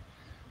returned.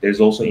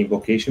 There's also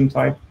invocation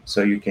type.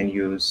 So you can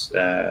use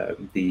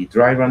the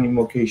dry run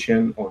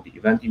invocation or the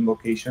event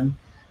invocation.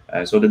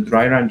 So the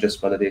dry run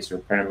just validates your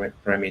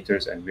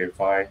parameters and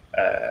verify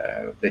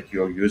that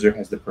your user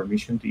has the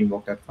permission to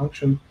invoke that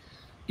function.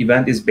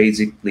 Event is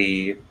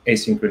basically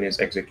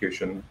asynchronous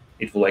execution.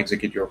 It will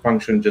execute your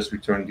function, just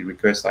return the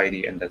request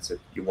ID, and that's it.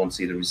 You won't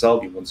see the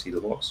result, you won't see the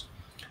logs.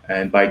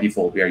 And by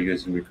default, we are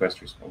using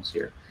request response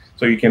here.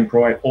 So you can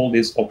provide all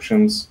these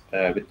options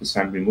with the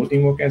SAM remote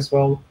invoke as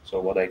well. So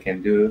what I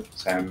can do,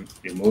 SAM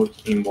remote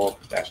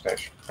invoke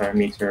 --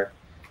 parameter,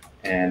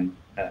 and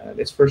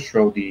let's first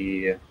show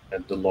the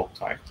log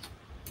type.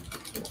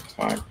 Log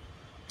type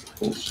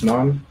equals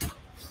none.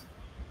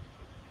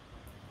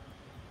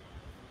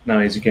 Now,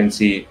 as you can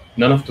see,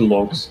 none of the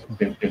logs have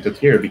been printed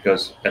here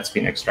because that's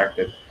been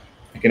extracted.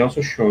 I can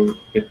also show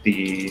with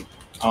the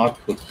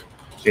output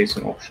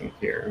JSON option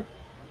here.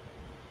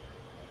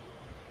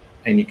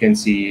 And you can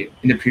see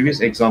in the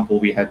previous example,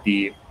 we had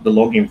the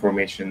log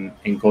information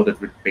encoded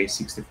with base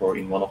 64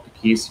 in one of the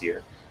keys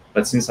here.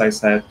 But since I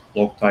said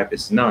log type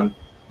is none,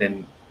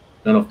 then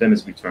none of them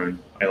is returned.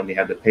 I only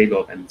have the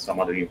payload and some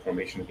other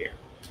information here.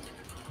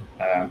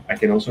 I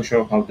can also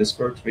show how this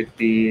works with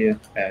the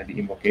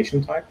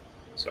invocation type.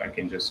 So I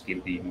can just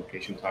give the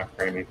invocation type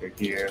parameter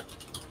here,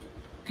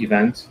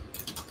 event.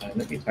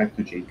 Let me type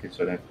to JQ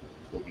so that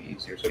it will be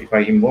easier. So if I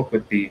invoke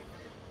with the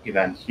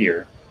event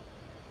here,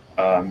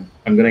 I'm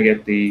going to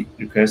get the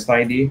request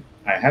ID.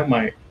 I have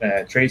my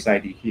trace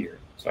ID here.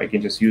 So I can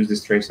just use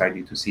this trace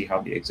ID to see how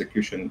the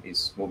execution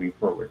is moving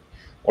forward.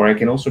 Or I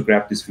can also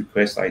grab this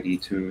request ID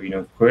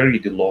to query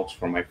the logs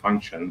for my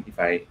function if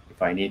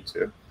I need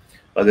to.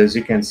 But as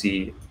you can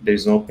see,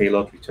 there's no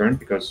payload return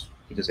because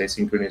it is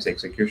asynchronous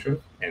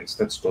execution, and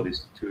stats code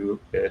is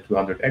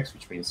 200x,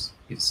 which means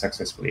it's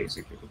successfully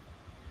executed.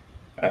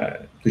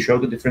 To show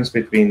the difference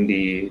between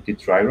the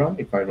dry run,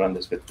 if I run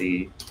this with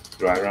the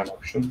dry run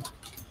option,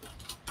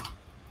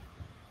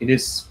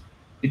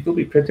 it will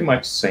be pretty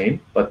much same,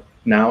 but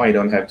now I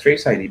don't have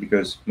trace ID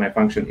because my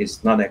function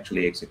is not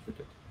actually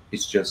executed.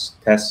 It's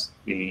just test.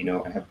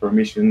 I have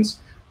permissions,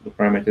 the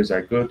parameters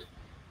are good,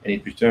 and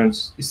it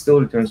still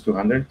returns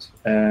 200,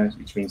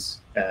 which means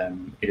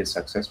it is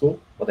successful.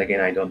 But again,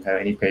 I don't have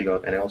any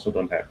payload, and I also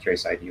don't have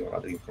trace ID or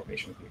other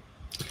information here.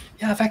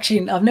 Yeah,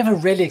 I've never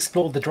really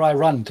explored the dry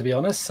run, to be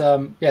honest.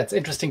 Yeah, it's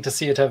interesting to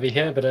see it over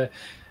here, but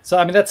so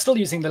I mean that's still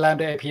using the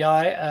Lambda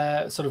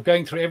API, sort of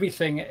going through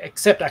everything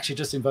except actually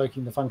just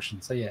invoking the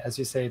function. So yeah, as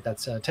you say,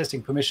 that's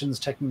testing permissions,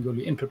 checking your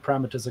input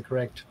parameters are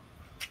correct.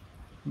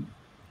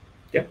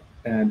 Yep,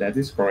 and that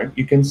is correct.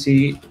 You can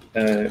see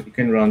you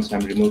can run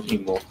some remote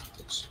invoke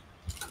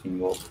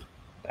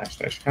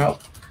 --help.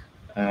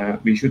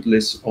 We should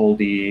list all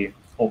the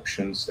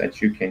options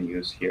that you can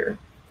use here.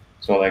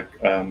 So like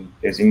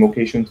there's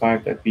invocation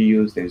type that we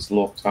use, there's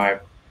log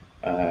type.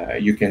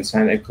 You can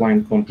send a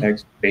client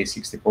context,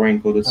 base64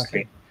 encoded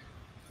string.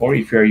 Or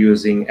if you're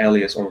using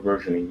alias or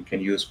versioning, you can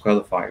use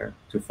qualifier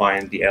to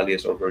find the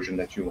alias or version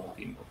that you want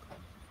to invoke.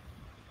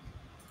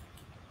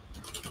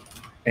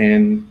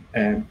 And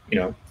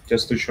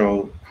just to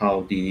show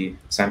how the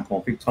SAM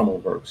config tunnel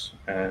works.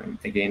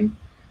 Again,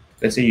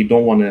 let's say you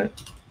don't want to,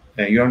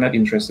 you're not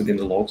interested in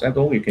the logs at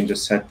all. You can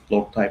just set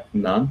log type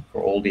none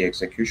for all the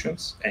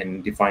executions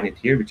and define it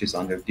here, which is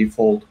under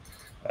default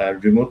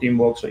remote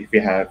invoke. So if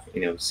you have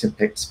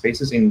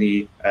spaces in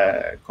the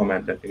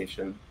command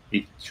definition,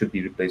 it should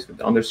be replaced with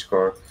the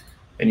underscore.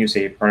 And you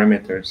say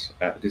parameters.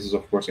 This is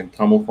of course in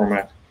TAML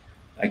format.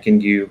 I can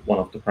give one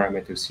of the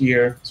parameters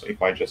here. So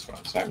if I just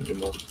run SAM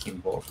remote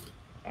invoke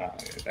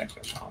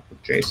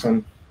output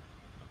JSON,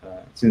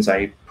 since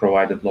I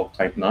provided log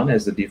type none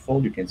as the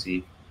default, you can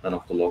see none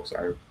of the logs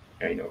are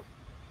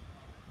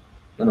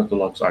none of the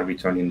logs are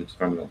returned in the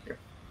terminal here.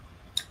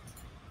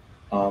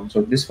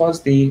 So this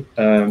was the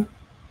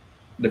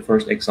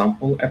first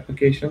example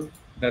application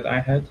that I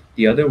had.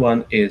 The other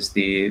one is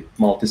the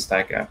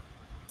multi-stack app.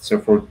 So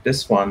for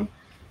this one,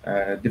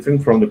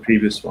 different from the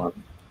previous one,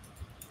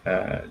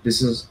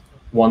 this is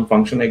one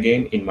function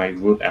again in my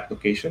root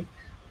application,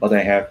 but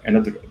I have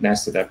another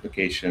nested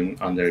application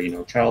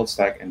under child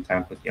stack and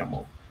template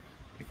YAML.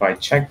 If I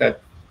check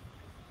that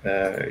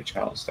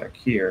child stack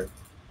here,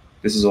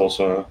 this is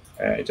also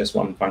just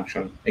one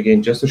function.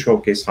 Again, just to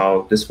showcase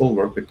how this will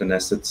work with the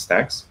nested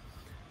stacks.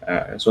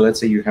 So let's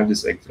say you have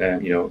this,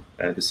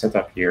 the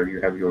setup here. You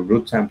have your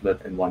root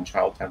template and one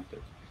child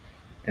template.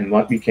 And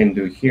what we can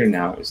do here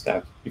now is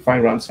that if I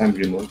run SAM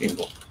remote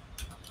invoke,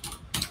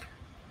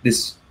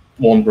 this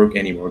won't work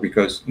anymore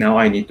because now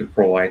I need to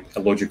provide a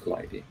logical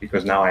ID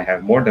because now I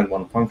have more than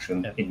one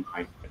function in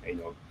my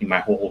in my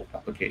whole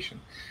application.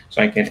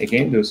 So I can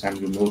again do SAM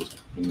remote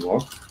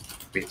invoke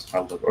with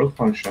hello world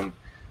function.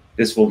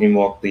 This will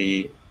invoke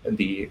the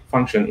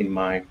function in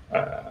my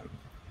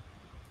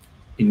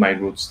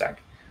root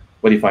stack.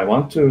 But if I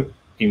want to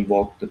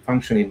invoke the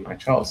function in my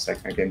child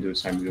stack, I can do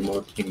SAM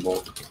remote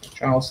invoke in my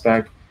child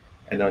stack,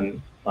 and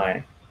then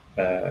my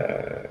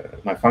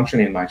function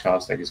in my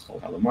child stack is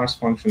called hello Mars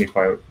function. If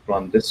I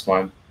run this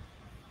one,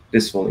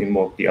 this will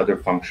invoke the other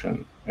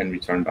function and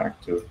return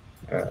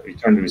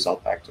the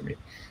result back to me.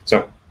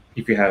 So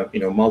if you have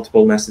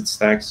multiple nested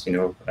stacks,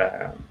 you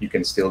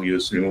can still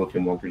use remote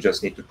invoke. You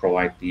just need to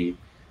provide the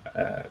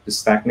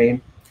stack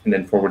name and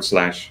then /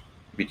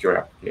 with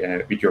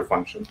your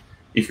function.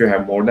 If you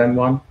have more than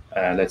one,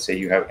 let's say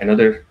you have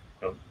another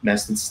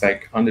nested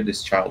stack under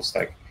this child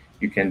stack,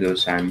 you can do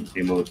SAM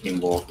remote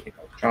invoke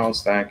child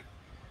stack,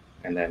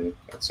 and then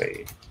let's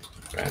say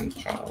run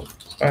child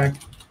stack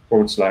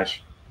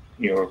 /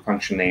 your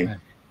function name,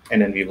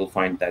 and then we will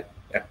find that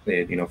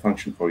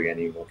function for you and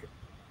invoke it.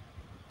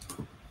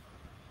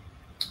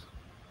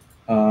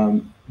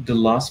 The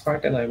last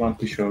part that I want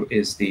to show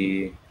is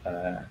the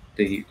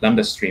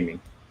Lambda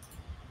streaming.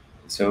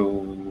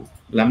 So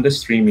Lambda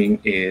streaming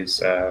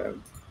is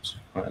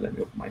let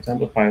me open my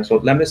template file. So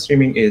Lambda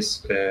streaming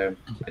is I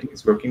think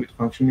it's working with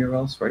function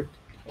URLs, right?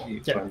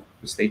 If I'm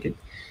mistaken.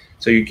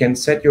 So you can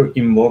set your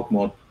invoke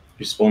mode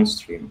response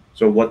stream.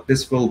 So what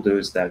this will do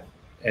is that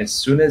as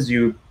soon as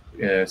you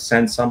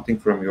send something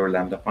from your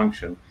Lambda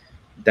function,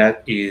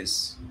 that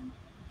is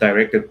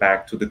directed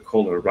back to the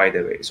caller right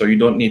away. So you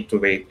don't need to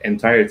wait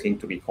entire thing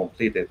to be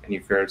completed. And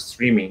if you're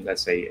streaming,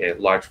 let's say a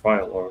large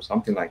file or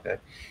something like that,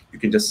 you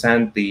can just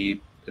send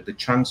the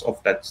chunks of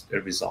that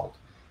result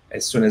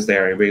as soon as they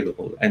are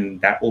available,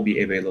 and that will be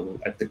available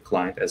at the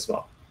client as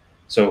well.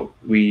 So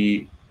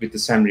with the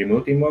SAM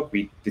remote invoke,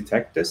 we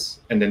detect this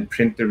and then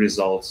print the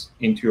results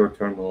into your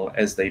terminal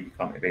as they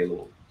become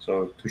available.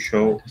 So to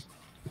show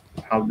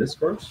how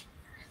this works,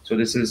 so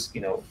this is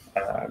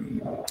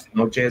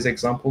Node.js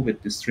example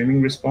with the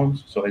streaming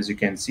response. So as you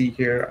can see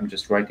here, I'm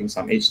just writing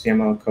some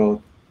HTML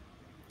code,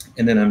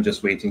 and then I'm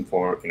just waiting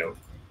for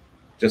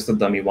just a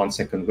dummy 1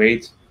 second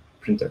wait,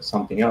 print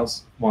something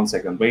else, 1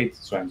 second wait,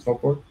 so on and so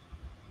forth.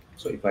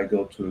 So if I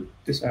go to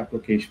this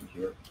application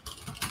here,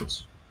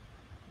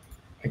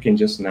 I can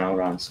just now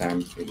run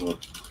SAM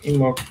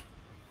invoke,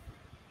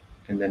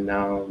 and then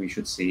now we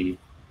should see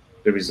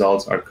the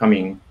results are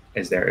coming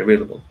as they're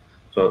available.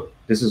 So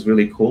this is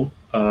really cool.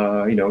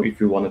 If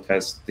you want to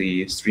test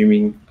the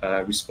streaming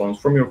response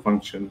from your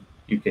function,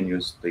 you can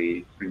use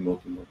the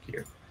remote invoke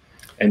here.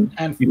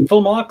 And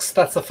full marks.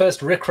 That's the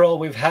first rickroll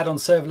we've had on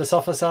serverless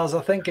office hours,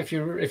 I think. If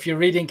you're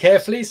reading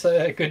carefully,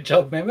 so good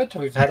job, Mehmet.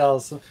 We've had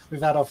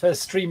our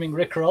first streaming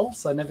rickroll.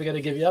 So never going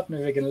to give you up,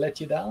 never going to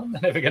let you down,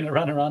 never going to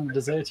run around and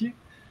desert you.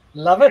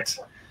 Love it.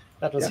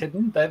 That was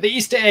hidden. The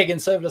Easter egg in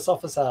serverless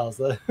office hours.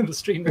 The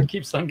stream that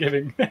keeps on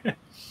giving.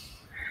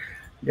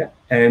 Yeah,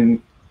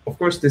 and of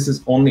course this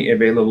is only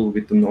available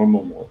with the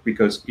normal mode,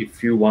 because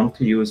if you want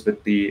to use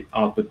with the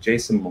output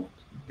JSON mode,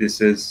 this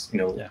is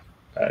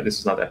this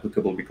is not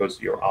applicable, because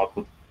your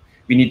output,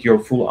 we need your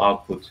full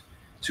output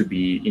to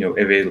be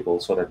available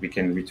so that we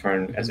can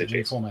return as a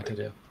JSON.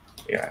 Formatted,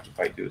 yeah. If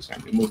I do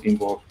some remote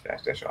invoke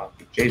 --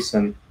 output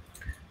JSON,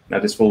 now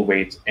this will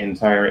wait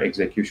entire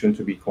execution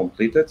to be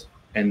completed,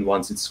 and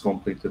once it's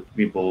completed,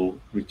 we will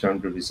return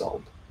the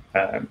result.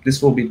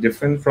 This will be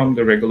different from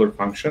the regular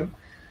function.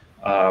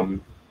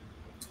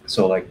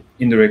 So like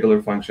in the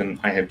regular function,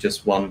 I have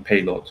just one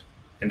payload,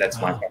 and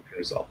that's my function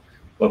result.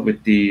 But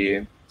with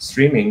the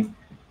streaming,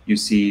 you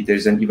see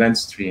there's an event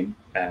stream.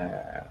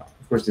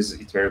 Of course, this is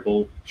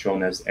iterable,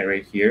 shown as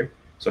array here.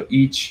 So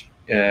each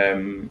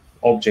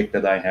object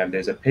that I have,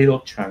 there's a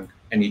payload chunk,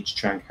 and each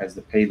chunk has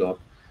the payload.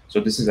 So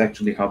this is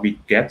actually how we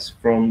get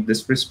from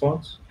this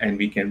response, and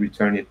we can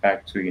return it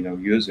back to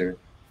user.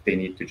 They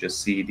need to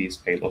just see these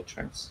payload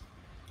chunks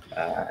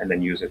and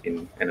then use it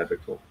in another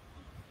tool.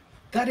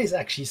 That is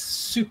actually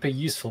super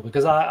useful,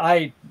 because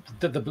I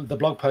did the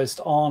blog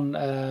post on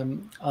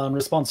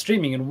response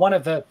streaming, and one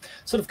of the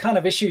sort of kind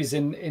of issues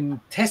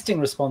in testing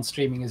response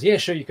streaming is,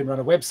 sure, you can run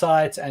a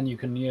website and you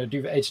can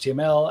do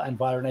HTML and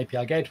via an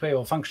API gateway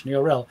or function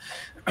URL,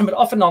 but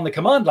often on the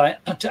command line,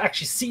 to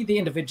actually see the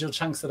individual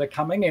chunks that are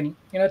coming in,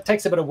 it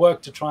takes a bit of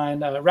work to try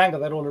and wrangle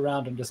that all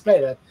around and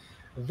display that.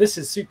 This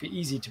is super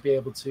easy to be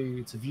able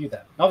to view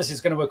that. Obviously,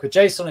 it's going to work with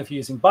JSON. If you're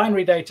using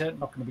binary data,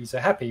 not going to be so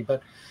happy,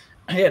 but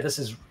yeah, this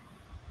is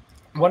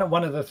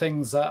one of the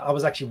things I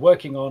was actually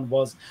working on.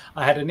 Was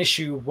I had an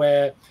issue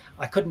where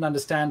I couldn't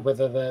understand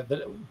whether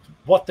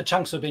what the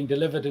chunks were being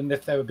delivered and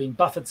if they were being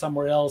buffered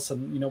somewhere else,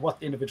 and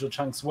what the individual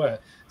chunks were.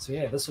 So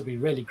yeah, this would be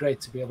really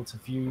great to be able to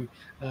view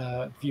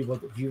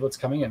what's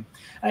coming in.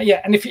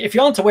 And if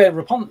you aren't aware,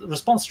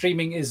 response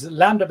streaming is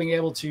Lambda being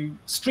able to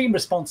stream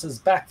responses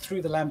back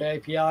through the Lambda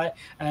API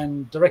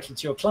and directly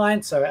to your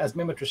client. So as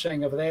Mehmet was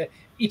showing over there,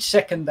 each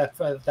second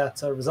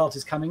that result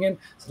is coming in,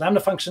 so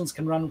Lambda functions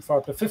can run for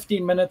up to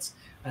 15 minutes,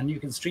 and you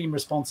can stream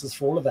responses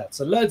for all of that.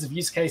 So loads of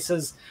use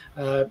cases.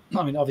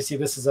 Obviously,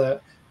 this is a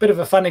bit of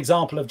a fun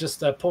example of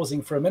just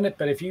pausing for a minute.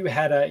 But if you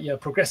had a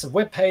progressive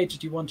web page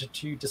that you wanted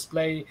to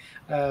display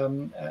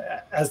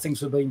as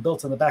things were being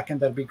built on the back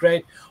end, that'd be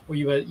great. Or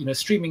you were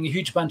streaming a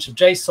huge bunch of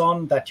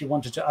JSON that you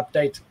wanted to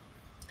update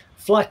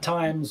flight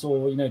times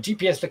or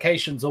GPS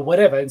locations or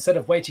whatever, instead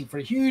of waiting for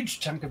a huge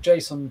chunk of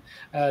JSON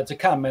to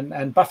come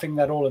and buffing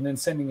that all and then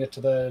sending it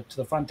to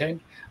the front end,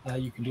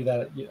 you can do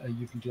that.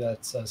 You can do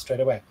that straight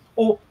away.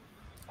 Or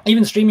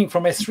even streaming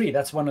from S3.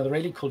 That's one of the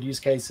really cool use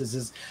cases.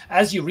 Is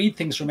as you read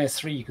things from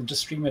S3, you can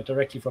just stream it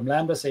directly from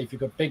Lambda. So if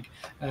you've got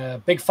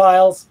big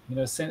files,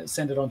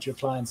 send it onto your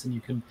clients, and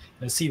you can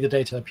see the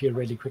data appear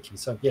really quickly.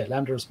 So yeah,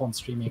 Lambda response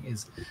streaming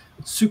is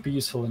super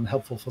useful and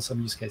helpful for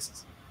some use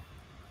cases.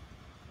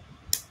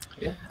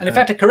 Yeah. And in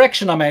fact, a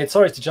correction I made,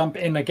 sorry to jump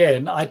in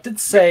again, I did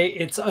say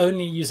it's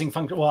only using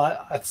function,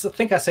 well, I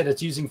think I said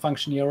it's using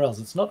function URLs.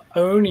 It's not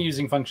only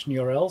using function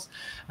URLs.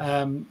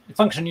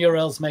 Function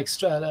URLs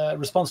makes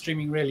response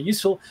streaming really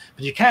useful,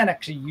 but you can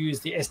actually use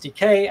the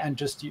SDK and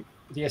just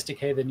the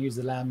SDK, then use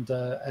the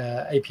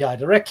Lambda API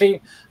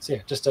directly. So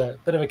yeah, just a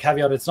bit of a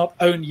caveat. It's not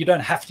only, you don't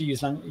have to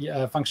use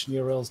function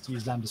URLs to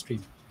use Lambda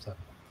streaming. So.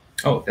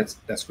 Oh,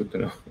 that's good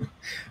to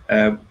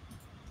know.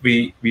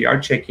 We are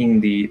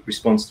checking the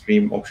response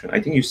stream option.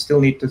 I think you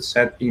still need to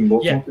set the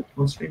invoke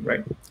response stream,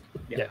 right?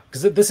 Yeah,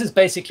 because this is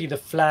basically the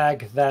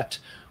flag that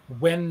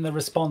when the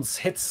response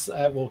hits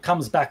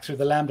comes back through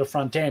the Lambda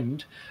front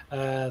end,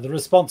 the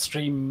response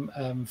stream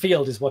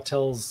field is what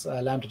tells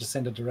Lambda to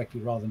send it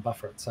directly rather than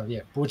buffer it. So yeah,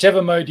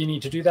 whichever mode you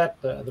need to do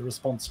that, the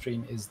response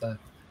stream is the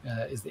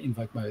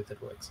invoke mode that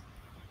works.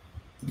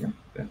 Yeah,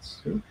 that's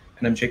true.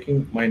 And I'm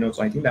checking my notes.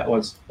 I think that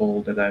was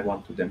all that I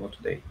want to demo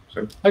today.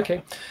 So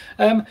okay.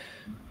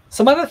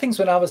 Some other things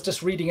when I was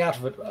just reading out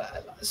of it,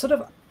 sort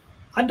of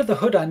under the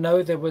hood, I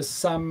know there was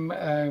some,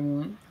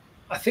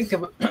 I think there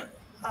were,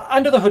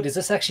 under the hood, is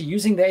this actually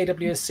using the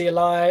AWS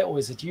CLI, or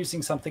is it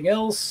using something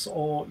else?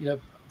 Or,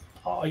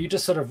 are you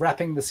just sort of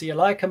wrapping the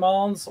CLI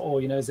commands,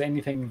 or, is there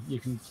anything you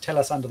can tell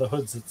us under the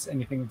hoods that's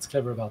anything that's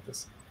clever about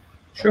this?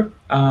 Sure.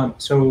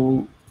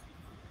 So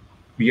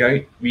we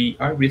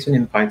are written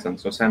in Python.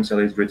 So SAM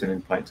CLI is written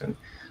in Python.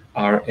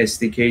 Our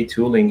SDK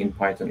tooling in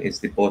Python is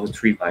the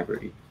Boto3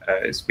 library.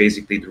 It's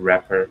basically the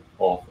wrapper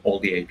of all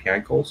the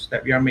API calls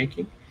that we are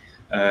making.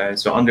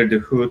 So under the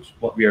hood,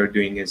 what we are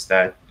doing is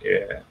that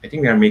I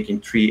think we are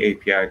making 3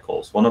 API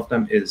calls. One of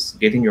them is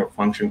getting your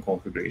function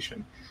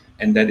configuration,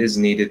 and that is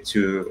needed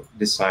to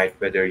decide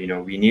whether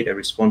we need a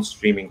response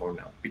streaming or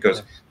not,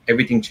 because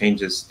everything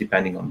changes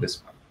depending on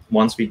this one.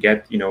 Once we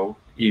get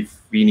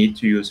if we need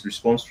to use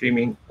response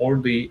streaming or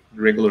the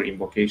regular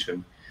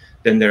invocation,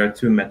 then there are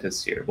 2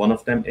 methods here. One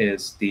of them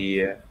is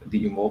the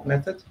invoke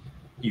method.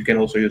 You can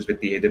also use with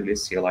the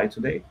AWS CLI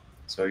today.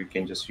 So you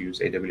can just use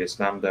AWS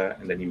Lambda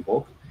and then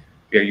invoke.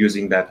 We are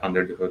using that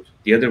under the hood.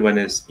 The other one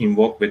is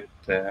invoke with,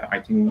 I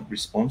think,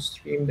 response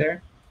stream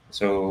there.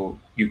 So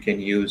you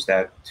can use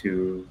that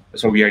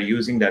so we are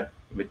using that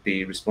with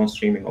the response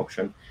streaming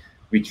option,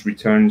 which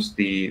returns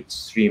the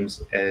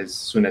streams as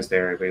soon as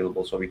they're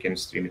available, so we can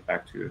stream it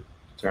back to the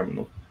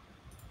terminal.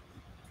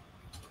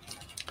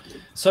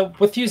 So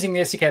with using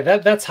the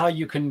SDK, that's how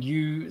you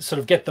can sort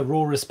of get the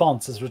raw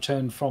response as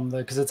returned from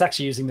because it's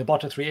actually using the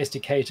Boto3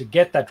 SDK to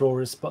get that raw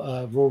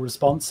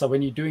response. So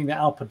when you're doing the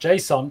output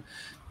JSON,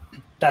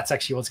 that's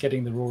actually what's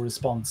getting the raw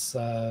response,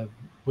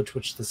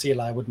 which the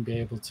CLI wouldn't be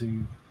able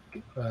to,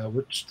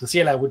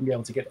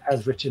 get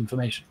as rich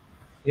information.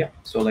 Yeah.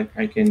 So like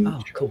I can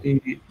show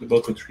the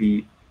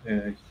Boto3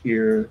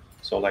 here.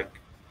 So like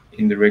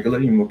in the regular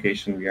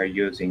invocation, we are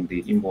using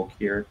the invoke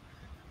here.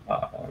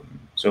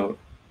 So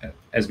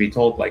as we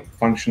told, like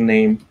function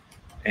name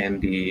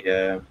and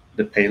the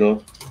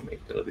payload,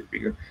 make it a little bit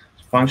bigger.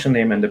 Function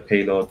name and the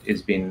payload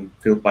is being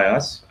filled by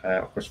us.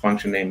 Of course,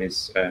 function name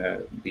is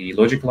the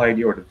logical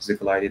ID or the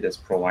physical ID that's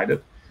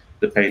provided.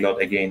 The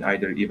payload, again,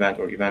 either event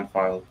or event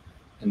file,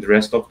 and the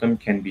rest of them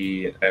can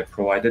be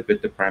provided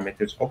with the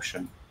parameters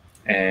option.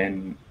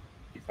 And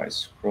if I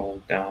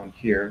scroll down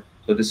here,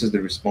 so this is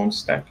the response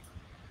stack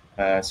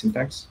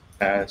syntax.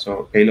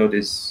 So payload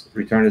is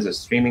returned as a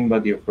streaming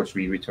body. Of course,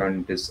 we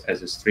return this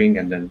as a string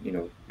and then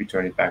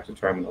return it back to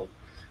terminal.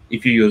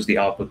 If you use the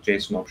output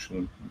JSON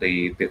option,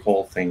 the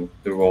whole thing,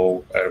 the raw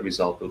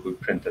result will be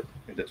printed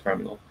in the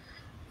terminal.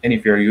 And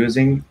if you're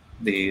using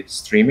the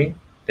streaming,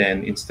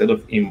 then instead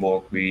of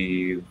invoke,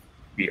 we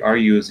are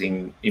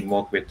using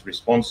invoke with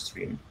response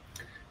stream.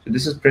 So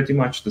this is pretty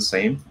much the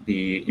same.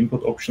 The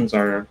input options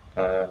are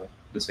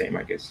the same,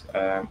 I guess,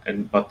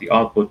 but the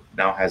output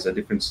now has a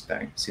different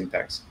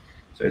syntax.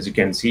 So as you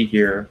can see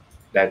here,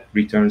 that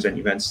returns an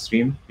event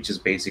stream, which is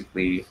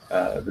basically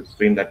the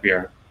stream that we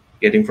are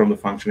getting from the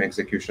function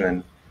execution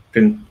and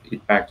print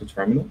it back to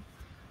terminal.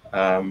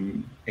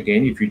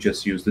 Again, if you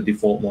just use the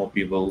default mode,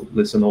 we will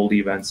listen all the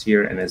events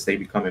here, and as they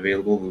become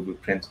available, we will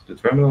print to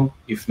the terminal.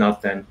 If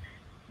not, then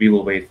we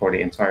will wait for the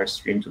entire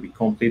stream to be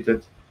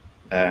completed,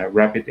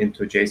 wrap it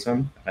into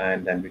JSON,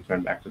 and then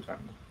return back to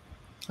terminal.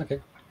 Okay.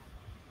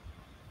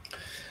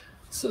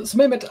 So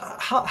Mehmet,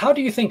 how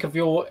do you think of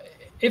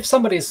if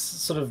somebody's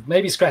sort of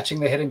maybe scratching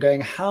their head and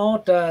going, how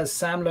does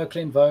SAM local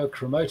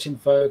invoke, remote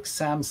invoke,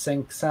 SAM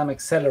sync, SAM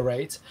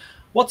accelerate?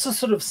 What's a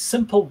sort of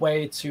simple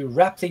way to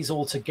wrap these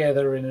all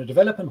together in a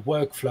development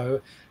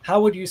workflow?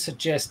 How would you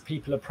suggest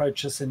people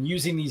approach this and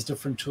using these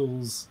different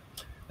tools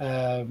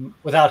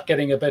without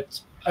getting a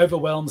bit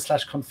overwhelmed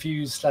 /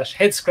 confused /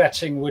 head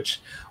scratching,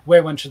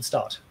 where one should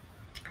start?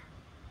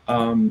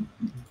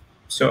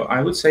 So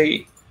I would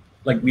say,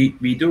 like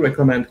we do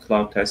recommend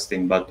cloud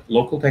testing, but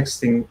local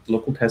testing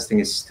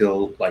is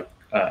still like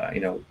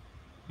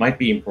might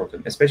be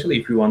important, especially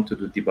if you want to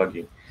do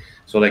debugging.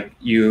 So like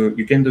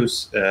you can do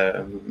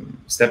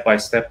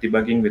step-by-step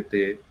debugging with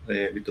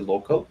the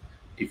local.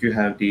 If you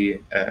have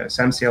the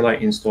SAM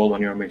CLI installed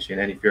on your machine,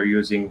 and if you're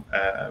using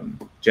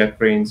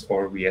JetBrains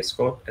or VS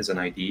Code as an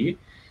IDE,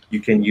 you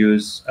can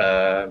use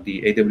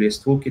the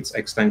AWS Toolkits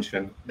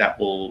extension that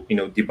will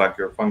debug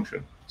your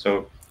function.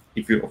 So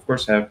if you of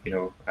course have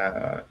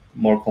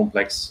more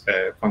complex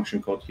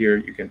function code here,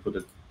 you can put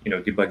a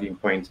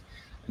debugging point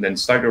and then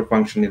start your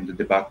function in the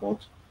debug mode.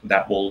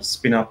 That will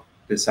spin up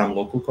the SAM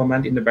local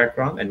command in the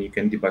background, and you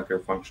can debug your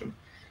function.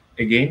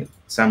 Again,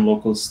 SAM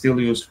local is still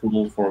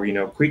useful for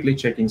quickly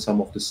checking some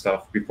of the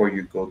stuff before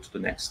you go to the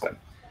next step.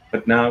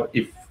 But now,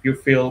 if you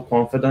feel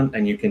confident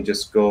and you can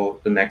just go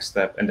the next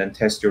step and then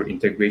test your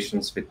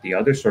integrations with the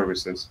other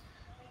services,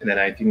 and then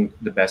I think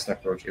the best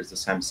approach is the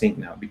SAM sync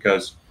now,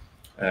 because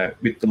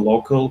with the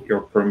local,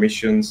 your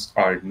permissions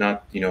are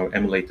not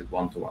emulated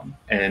one-to-one,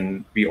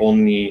 and we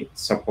only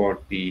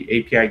support the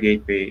API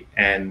gateway,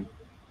 and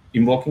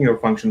invoking your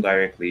function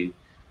directly,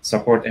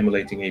 support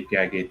emulating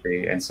API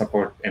gateway, and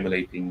support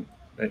emulating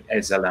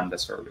as a Lambda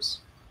service.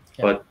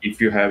 Yeah. But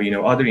if you have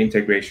other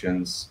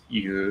integrations,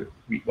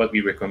 what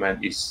we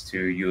recommend is to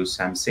use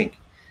SAM sync.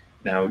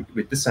 Now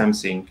with the SAM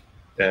sync,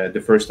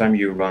 the first time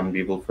you run,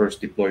 we will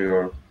first deploy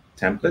your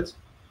template.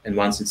 And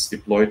once it's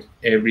deployed,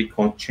 every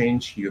code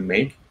change you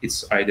make,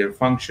 it's either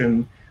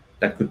function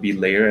that could be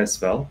layer as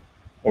well,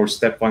 or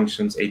step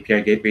functions,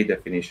 API gateway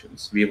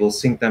definitions. We will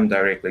sync them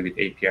directly with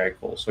API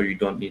calls, so you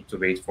don't need to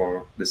wait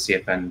for the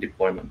CFN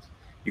deployment.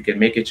 You can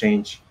make a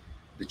change,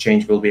 the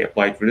change will be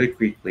applied really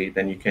quickly.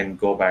 Then you can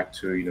go back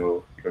to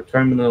your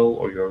terminal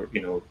or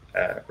your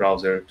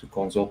browser to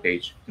console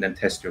page and then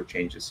test your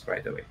changes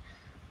right away.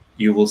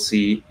 You will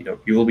see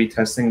you will be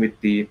testing with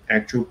the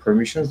actual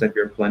permissions that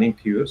you're planning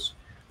to use.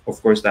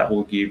 Of course, that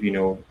will give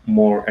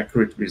more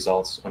accurate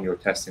results on your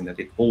testing, that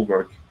it will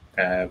work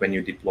when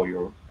you deploy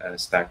your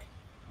stack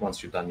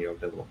once you've done your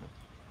development.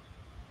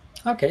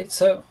 Okay,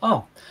 so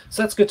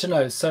that's good to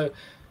know. So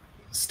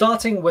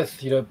starting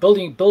with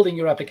building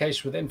your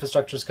application with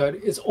infrastructure as code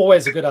is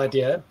always a good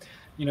idea.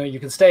 You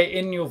can stay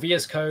in your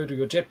VS Code or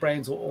your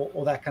JetBrains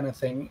or that kind of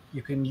thing.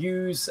 You can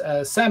use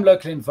SAM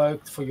local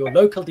invoke for your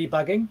local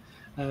debugging,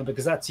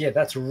 because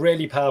that's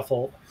really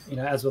powerful.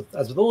 As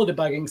with all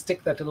debugging,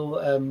 stick that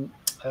little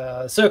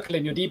circle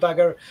in your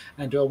debugger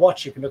and do a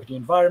watch. You can look at your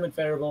environment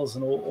variables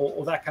and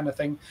all that kind of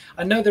thing.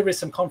 I know there is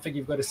some config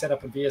you've got to set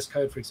up in VS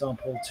Code, for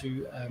example,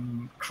 to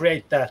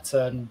create that.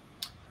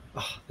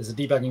 There's a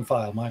debugging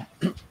file.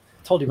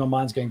 Told you my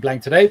mind's going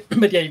blank today.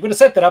 But yeah, you've got to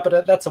set that up,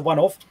 but that's a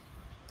one-off.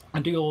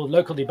 And do your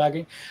local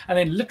debugging, and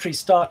then literally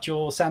start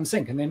your SAM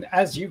sync. And then,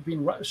 as you've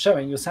been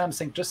showing, your SAM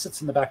sync just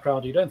sits in the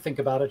background. You don't think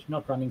about it. You're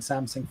not running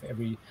SAM sync for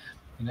every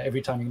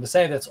time you're going to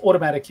say. That's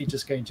automatically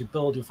just going to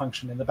build your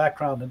function in the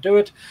background and do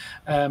it.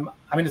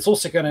 It's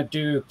also going to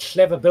do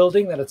clever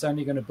building, that it's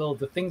only going to build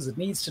the things it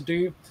needs to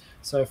do.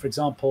 So, for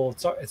example,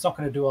 it's not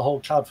going to do a whole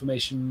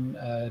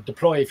CloudFormation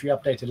deploy if you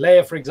update a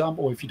layer, for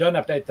example, or if you don't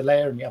update the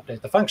layer and you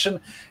update the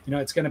function.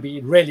 It's going to be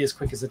really as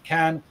quick as it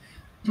can.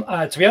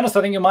 To be honest,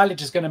 I think your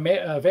mileage is going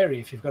to vary.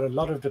 If you've got a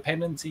lot of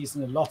dependencies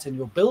and a lot in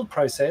your build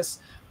process,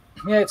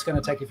 it's going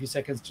to take a few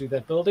seconds to do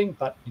that building.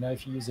 But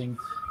if you're using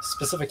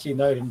specifically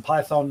Node and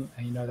Python,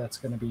 that's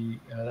going to be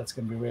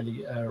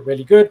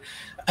really good.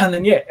 And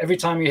then every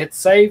time you hit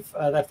save,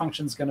 that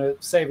function is going to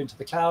save into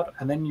the cloud,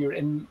 and then you're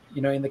in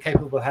the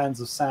capable hands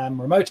of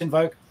SAM remote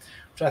invoke,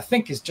 which I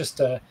think is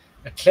just a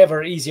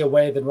clever, easier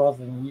way rather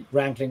than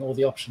wrangling all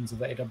the options of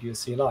the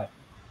AWS CLI.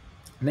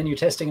 And then you're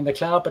testing in the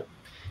cloud, but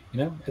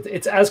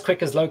it's as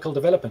quick as local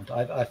development,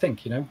 I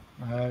think.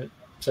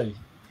 So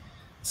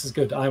this is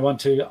good. I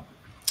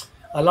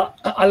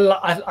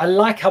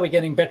like how we're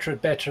getting better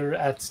and better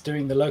at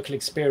doing the local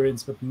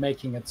experience, but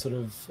making it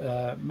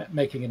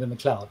making it in the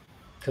cloud.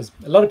 Because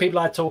a lot of people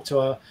I talk to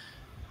are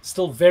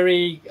still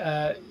very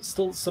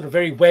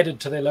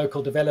wedded to their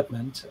local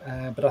development.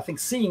 But I think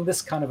seeing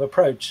this kind of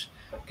approach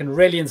can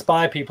really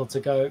inspire people to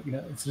go,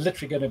 it's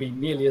literally going to be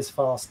nearly as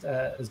fast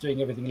as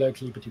doing everything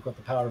locally, but you've got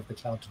the power of the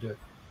cloud to do it.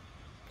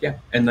 Yeah,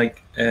 and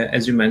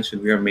as you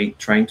mentioned, we are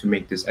trying to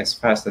make this as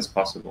fast as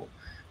possible.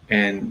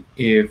 And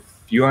if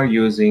you are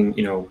using,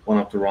 one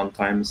of the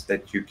runtimes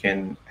that you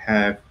can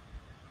have,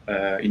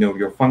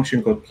 your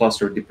function code plus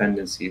your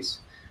dependencies.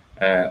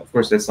 Of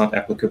course, that's not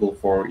applicable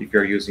for if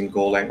you're using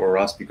Golang or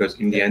Rust, because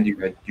in the end,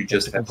 you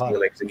just have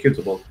single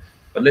executable.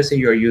 But let's say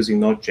you are using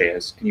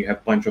Node.js and you have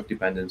a bunch of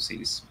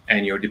dependencies,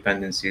 and your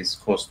dependencies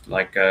cost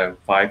like 5-10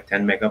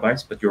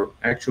 megabytes, but your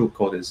actual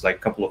code is like a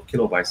couple of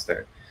kilobytes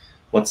there.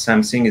 What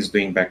SAMsync is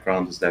doing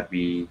background is that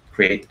we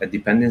create a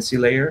dependency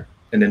layer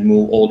and then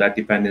move all that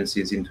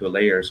dependencies into a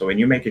layer. So when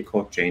you make a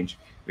code change,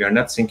 we are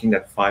not syncing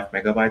that 5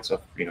 megabytes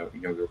of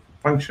your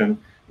function.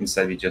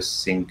 Instead, we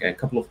just sync a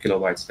couple of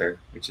kilobytes there,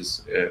 which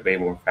is way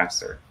more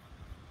faster.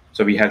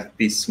 So we have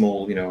these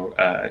small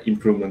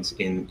improvements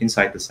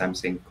inside the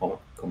SAMsync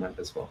command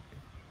as well.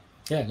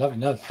 Yeah, lovely.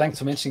 No, thanks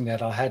for mentioning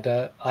that. I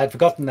had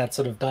forgotten that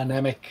sort of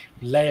dynamic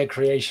layer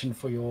creation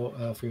for your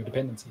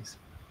dependencies.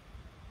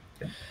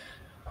 Yeah.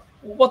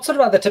 What sort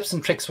of other tips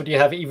and tricks would you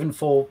have, even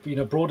for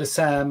broader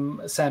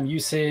SAM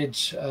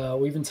usage,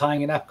 or even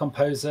tying in App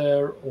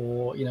Composer,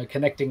 or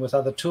connecting with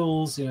other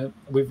tools?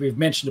 We've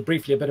mentioned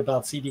briefly a bit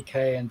about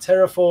CDK and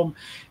Terraform.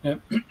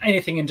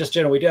 Anything in just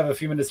general. We do have a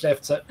few minutes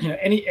left, so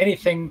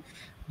anything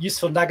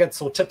useful nuggets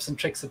or tips and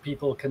tricks that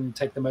people can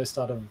get the most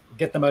out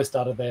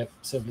of their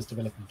serverless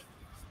development.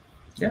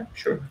 Yeah,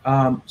 sure.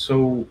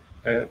 So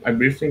I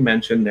briefly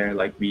mentioned there,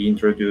 we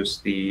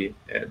introduced the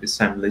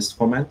SAM list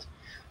command.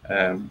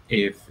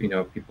 If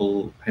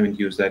people haven't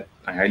used that,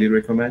 I highly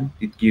recommend.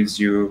 It gives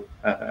you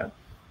a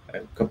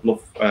couple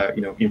of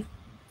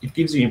it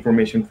gives you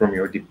information from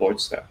your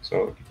deployed stack.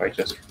 So if I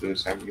just do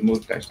SAM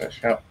remove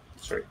 --help,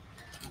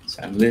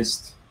 SAM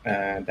list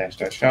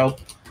 --help.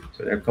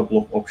 So there are a couple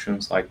of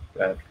options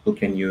people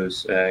can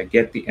use.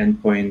 Get the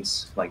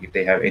endpoints, if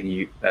they have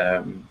any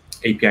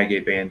API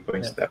gateway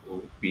endpoints that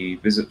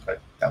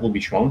will be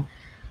shown.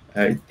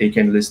 They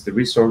can list the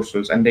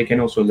resources, and they can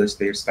also list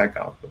their stack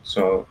output.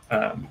 So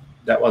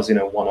that was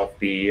one of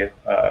the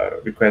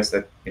requests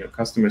that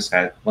customers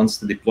had. Once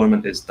the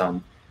deployment is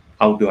done,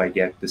 how do I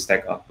get the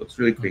stack outputs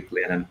really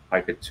quickly and then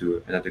pipe it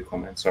to another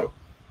command? So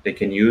they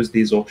can use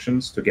these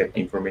options to get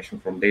information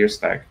from their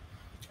stack.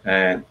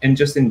 And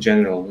just in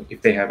general,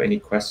 if they have any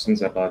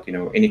questions about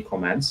any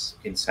commands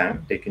in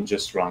SAM, they can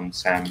just run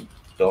SAM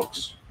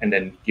docs and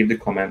then give the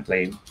command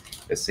lane.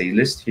 Let's say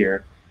list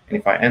here. And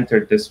if I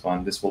enter this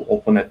one, this will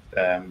open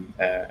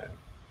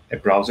a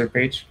browser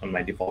page on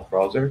my default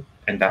browser,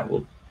 and that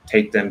will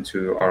take them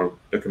to our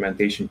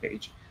documentation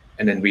page.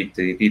 and then read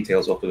the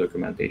details of the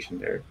documentation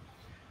there.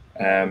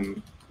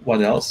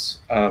 What else?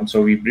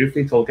 So we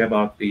briefly talk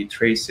about the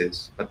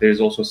traces, but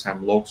there's also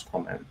SAM logs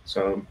command.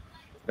 So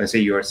let's say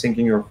you are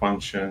syncing your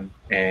function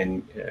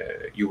and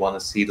you want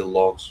to see the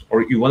logs,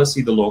 or you want to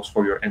see the logs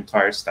for your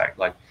entire stack.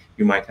 Like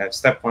you might have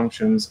step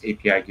functions,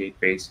 API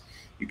gateways.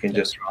 You can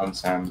just run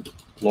SAM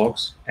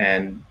logs,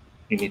 and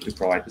you need to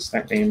provide the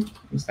stack name.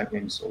 The stack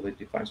name is already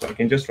defined, so I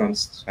can just run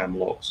SAM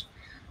logs.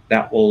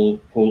 That will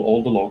pull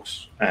all the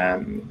logs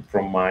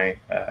from my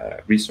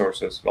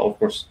resources. Well, of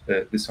course,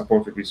 the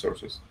supported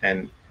resources,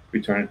 and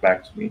return it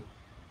back to me.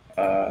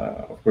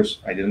 Of course,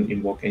 I didn't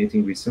invoke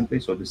anything recently,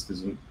 so this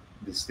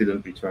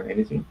didn't return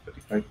anything. But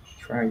if I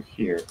try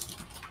here,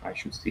 I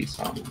should see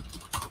some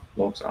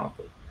logs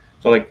output.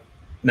 So like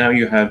now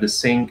you have the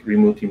sync,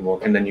 remove,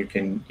 invoke, and then you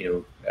can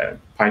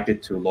pipe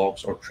it to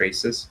logs or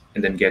traces,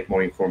 and then get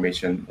more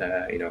information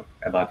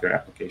about your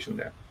application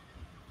there.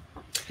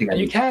 And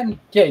you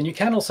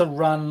can also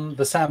run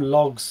the SAM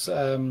logs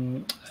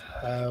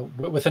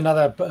with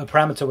another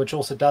parameter, which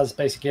also does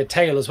basically a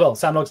tail as well.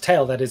 SAM logs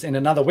tail, that is in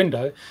another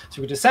window.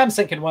 So you do SAM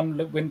sync in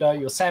one window,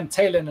 your SAM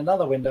tail in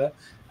another window,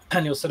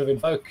 and you'll sort of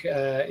invoke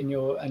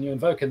you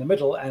invoke in the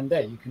middle, and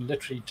there you can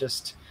literally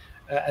just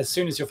as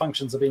soon as your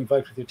functions are being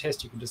invoked with your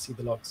test, you can just see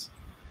the logs.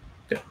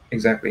 Yeah,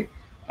 exactly.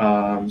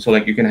 So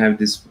like you can have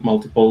this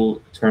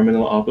multiple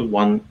terminal output.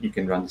 One you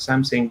can run the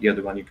SAM sync, the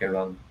other one you can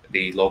run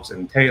the logs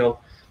and tail,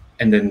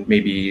 and then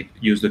maybe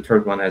use the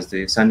third one as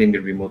the sending the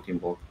remote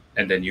invoke,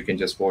 and then you can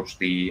just watch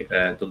the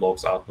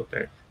logs output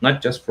there,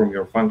 not just from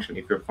your function.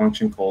 If your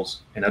function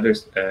calls another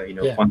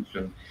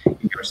function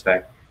in your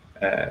stack,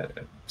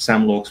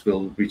 SAM logs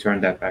will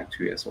return that back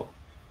to you as well.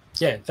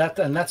 Yeah,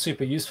 that's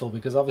super useful,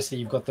 because obviously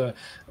you've got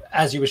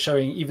as you were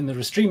showing, even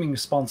the streaming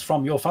response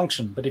from your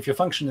function. But if your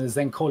function is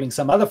then calling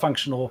some other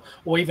function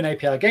or even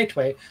API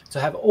gateway, to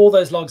have all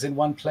those logs in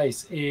one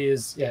place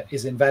is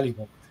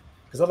invaluable.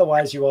 Because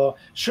otherwise you are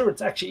sure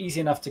it's actually easy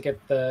enough to get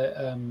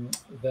the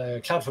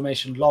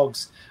CloudFormation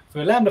logs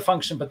for a Lambda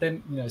function, but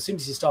then as soon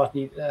as you start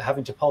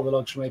having to pull the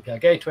logs from API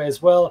gateway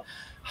as well,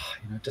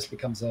 it just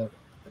becomes a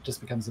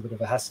bit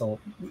of a hassle.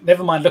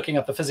 Never mind looking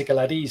up the physical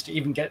IDs to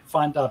even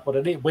find out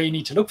where you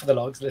need to look for the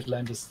logs, let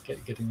alone just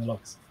getting the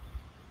logs.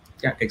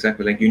 Yeah,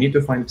 exactly. Like you need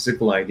to find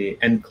physical ID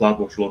and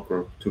CloudWatch log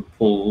group to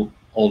pull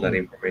all that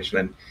information,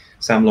 and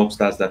SAM logs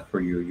does that for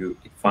you.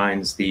 It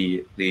finds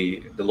the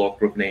log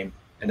group name,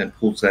 and then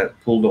pull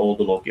all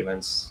the log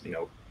events.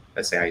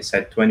 Let's say I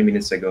said 20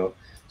 minutes ago,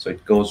 so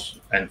it goes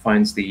and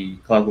finds the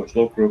CloudWatch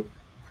log group,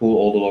 pull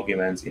all the log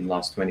events in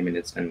last 20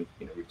 minutes, and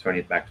return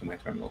it back to my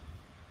terminal.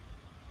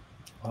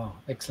 Wow,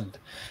 excellent.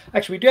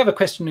 Actually, we do have a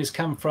question who's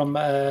come from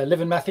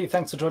Liv and Matthew.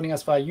 Thanks for joining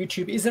us via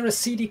YouTube. Is there a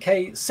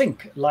CDK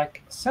sync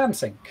like SAM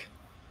sync?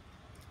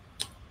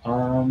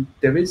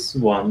 There is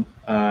one.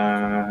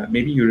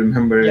 Maybe you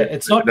remember. Yeah,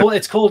 it's not called.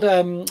 It's called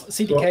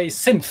CDK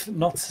Synth,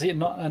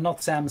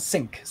 not SAM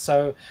Sync.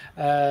 So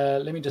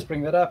let me just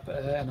bring that up,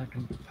 and I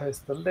can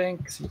post the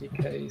link.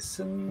 CDK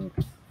Synth.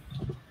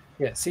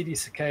 Yeah,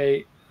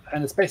 CDK,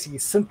 and it's basically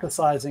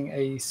synthesizing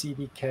a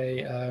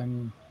CDK.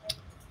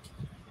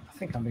 I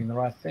think I'm doing the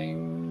right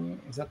thing.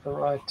 Is that the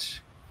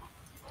right?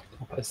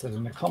 I'll post that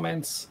in the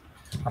comments.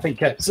 I think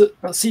so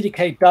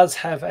CDK does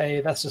have a.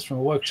 That's just from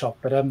a workshop,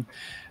 but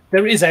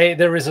there is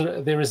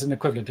an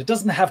equivalent. It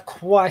doesn't have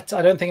quite.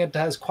 I don't think it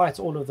has quite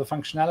all of the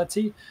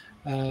functionality,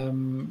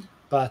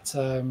 but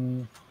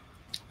can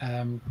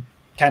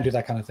do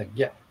that kind of thing.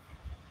 Yeah.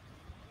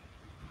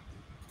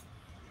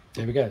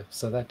 There we go.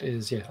 So that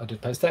is I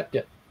did post that.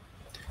 Yeah.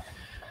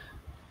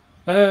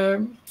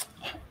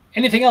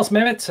 Anything else,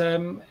 Mehmet?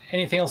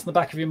 Anything else in the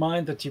back of your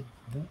mind that you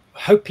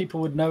hope people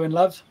would know and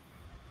love?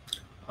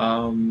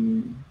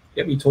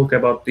 Yeah, we talked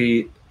about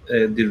the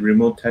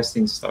remote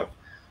testing stuff.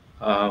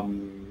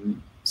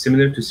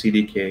 Similar to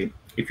CDK,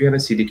 if you have a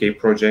CDK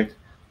project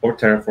or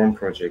Terraform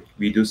project,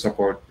 we do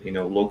support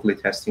locally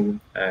testing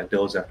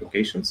those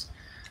applications.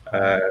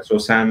 So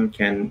SAM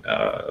can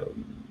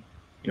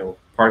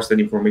parse that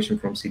information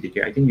from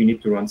CDK. I think you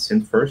need to run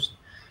synth first,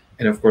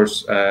 and of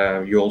course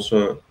you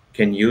also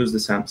can use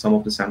some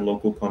of the SAM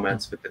local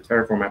commands with the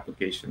Terraform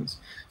applications.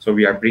 So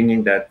we are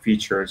bringing that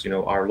features,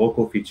 our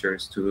local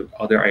features, to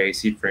other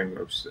IAC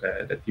frameworks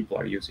that people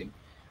are using.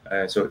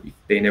 So if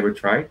they never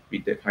tried,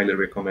 we highly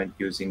recommend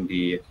using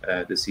the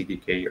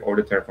CDK or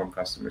the Terraform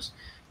customers.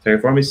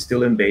 Terraform is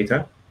still in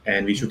beta,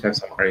 and we should have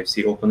some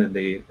RFC open in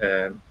the.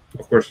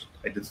 Of course,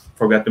 I just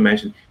forgot to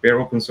mention we are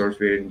open source.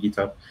 We're in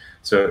GitHub.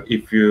 So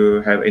if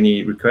you have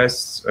any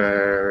requests,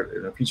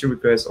 feature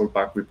requests or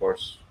bug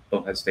reports,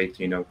 don't hesitate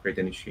to create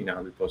an issue in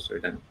our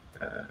repository. Then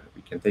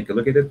we can take a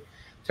look at it.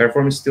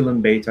 Terraform is still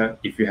in beta.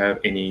 If you have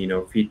any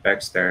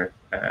feedbacks there,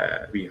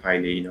 we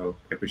highly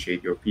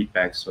appreciate your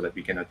feedbacks so that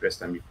we can address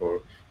them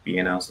before we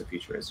announce the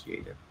feature as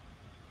GA there.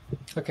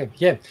 Okay,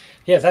 yeah,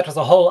 that was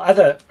a whole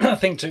other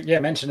thing to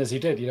mention, as you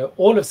did.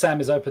 All of SAM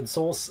is open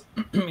source,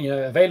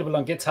 available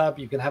on GitHub.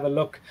 You can have a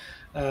look.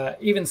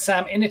 Even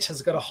SAM init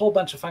has got a whole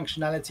bunch of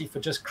functionality for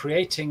just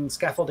creating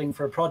scaffolding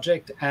for a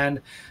project,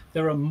 and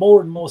there are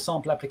more and more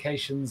sample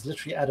applications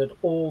literally added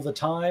all the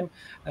time.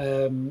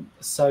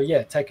 So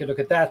yeah, take a look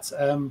at that.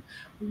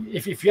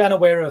 If you're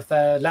unaware of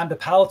the Lambda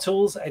Power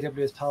Tools,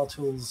 AWS Power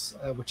Tools,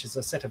 which is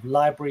a set of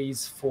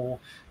libraries for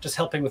just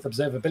helping with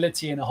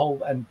observability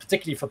and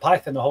particularly for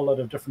Python, a whole lot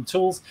of different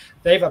tools,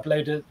 they've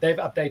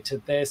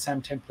updated their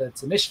SAM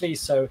templates initially.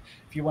 So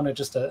if you want to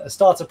just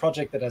start a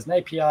project that has an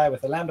API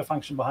with a Lambda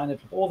function behind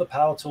it, with all the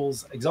Power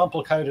Tools,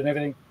 example code and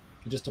everything,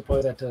 you just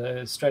deploy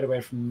that straight away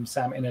from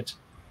SAM init,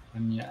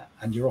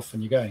 and you're off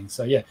and you're going.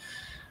 So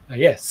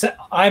yeah, so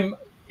I'm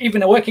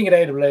even working at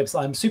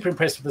AWS, I'm super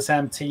impressed with the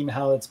SAM team,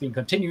 how it's been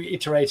continually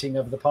iterating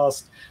over the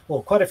past,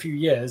 well, quite a few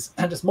years,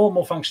 and just more and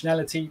more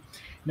functionality,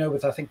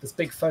 with I think this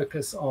big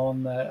focus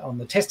on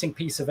the testing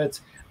piece of it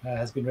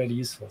has been really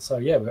useful. So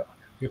yeah,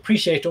 we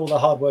appreciate all the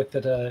hard work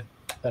that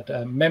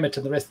Mehmet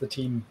and the rest of the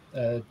team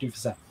do for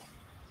SAM.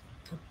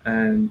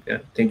 And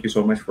thank you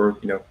so much for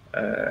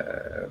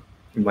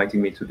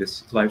inviting me to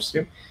this live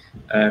stream.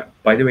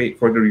 By the way,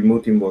 for the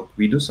remote invoke,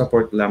 we do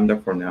support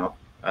Lambda for now,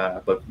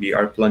 but we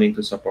are planning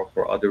to support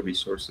for other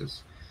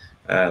resources.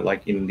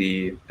 Like in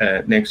the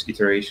next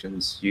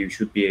iterations, you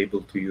should be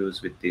able to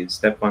use with the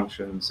step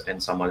functions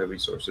and some other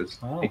resources.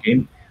 Oh.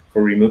 Again,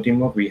 for remote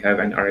invoke, we have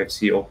an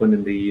RFC open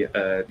in the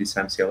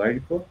SAM CLI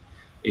repo.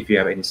 If you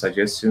have any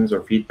suggestions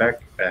or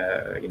feedback,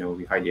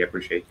 we highly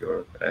appreciate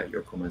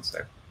your comments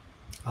there.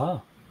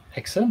 Ah,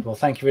 excellent. Well,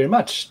 thank you very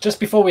much. Just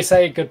before we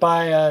say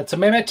goodbye to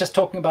Mehmet, just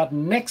talking about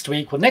next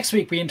week. Well, next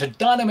week we enter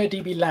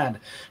DynamoDB land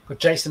with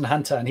Jason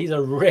Hunter, and he's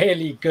a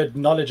really good,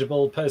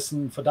 knowledgeable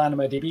person for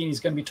DynamoDB, and he's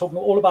going to be talking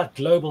all about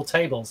global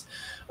tables,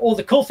 all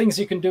the cool things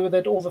you can do with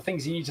it, all the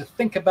things you need to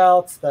think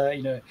about.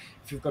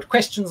 If you've got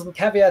questions and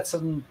caveats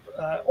and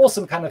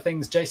awesome kind of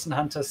things, Jason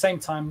Hunter, same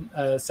time,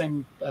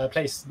 same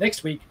place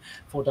next week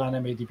for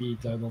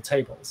DynamoDB global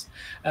tables.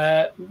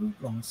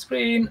 Wrong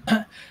screen.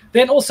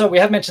 Then also we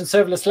have mentioned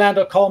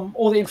serverlessland.com,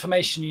 all the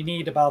information you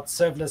need about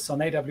serverless on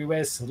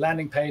AWS, the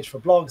landing page for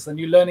blogs, the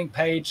new learning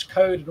page,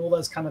 code, and all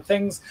those kind of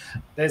things.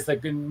 There's the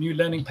new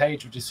learning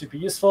page, which is super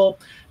useful.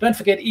 Don't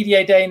forget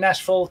EDA Day in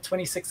Nashville,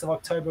 26th of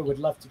October. We'd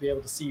love to be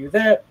able to see you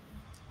there.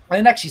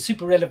 And actually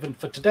super relevant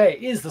for today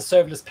is the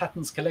serverless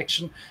patterns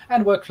collection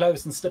and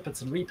workflows and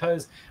snippets and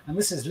repos. And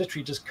this is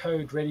literally just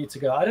code ready to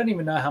go. I don't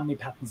even know how many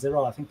patterns there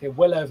are. I think they're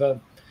well over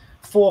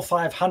 400 or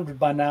 500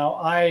 by now.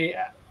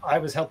 I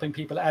was helping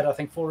people add, I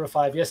think, 4 or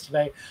 5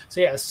 yesterday.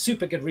 So yeah, a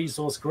super good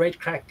resource, great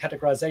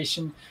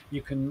categorization.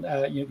 You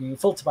can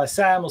filter by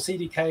SAM or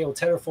CDK or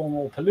Terraform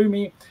or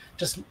Pulumi.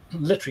 Just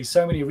literally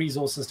so many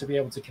resources to be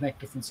able to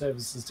connect different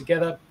services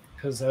together.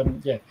 Because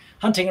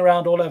hunting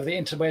around all over the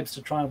interwebs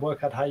to try and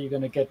work out how you're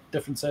going to get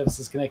different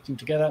services connecting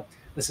together.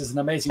 This is an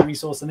amazing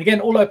resource. And again,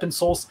 all open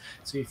source.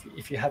 So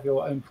if you have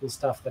your own cool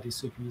stuff, that is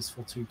super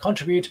useful to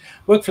contribute.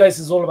 Workflows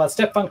is all about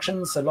step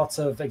functions. So lots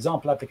of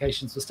example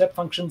applications for step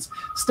functions.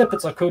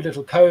 Snippets are cool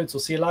little codes or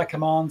CLI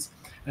commands.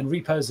 And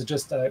repos are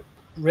just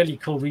really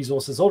cool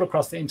resources all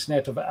across the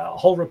internet of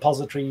whole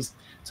repositories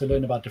to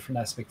learn about different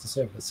aspects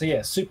of serverless. So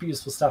yeah, super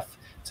useful stuff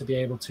to be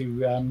able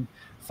to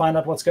find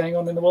out what's going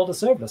on in the world of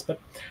serverless. But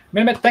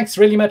Mehmet, thanks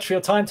really much for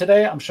your time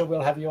today. I'm sure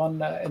we'll have you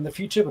on in the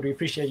future, but we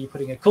appreciate you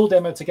putting a cool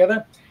demo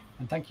together.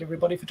 And thank you,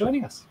 everybody, for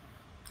joining us.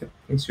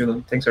 Thanks,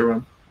 Julian. Thanks,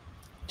 everyone.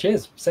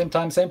 Cheers. Same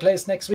time, same place next week.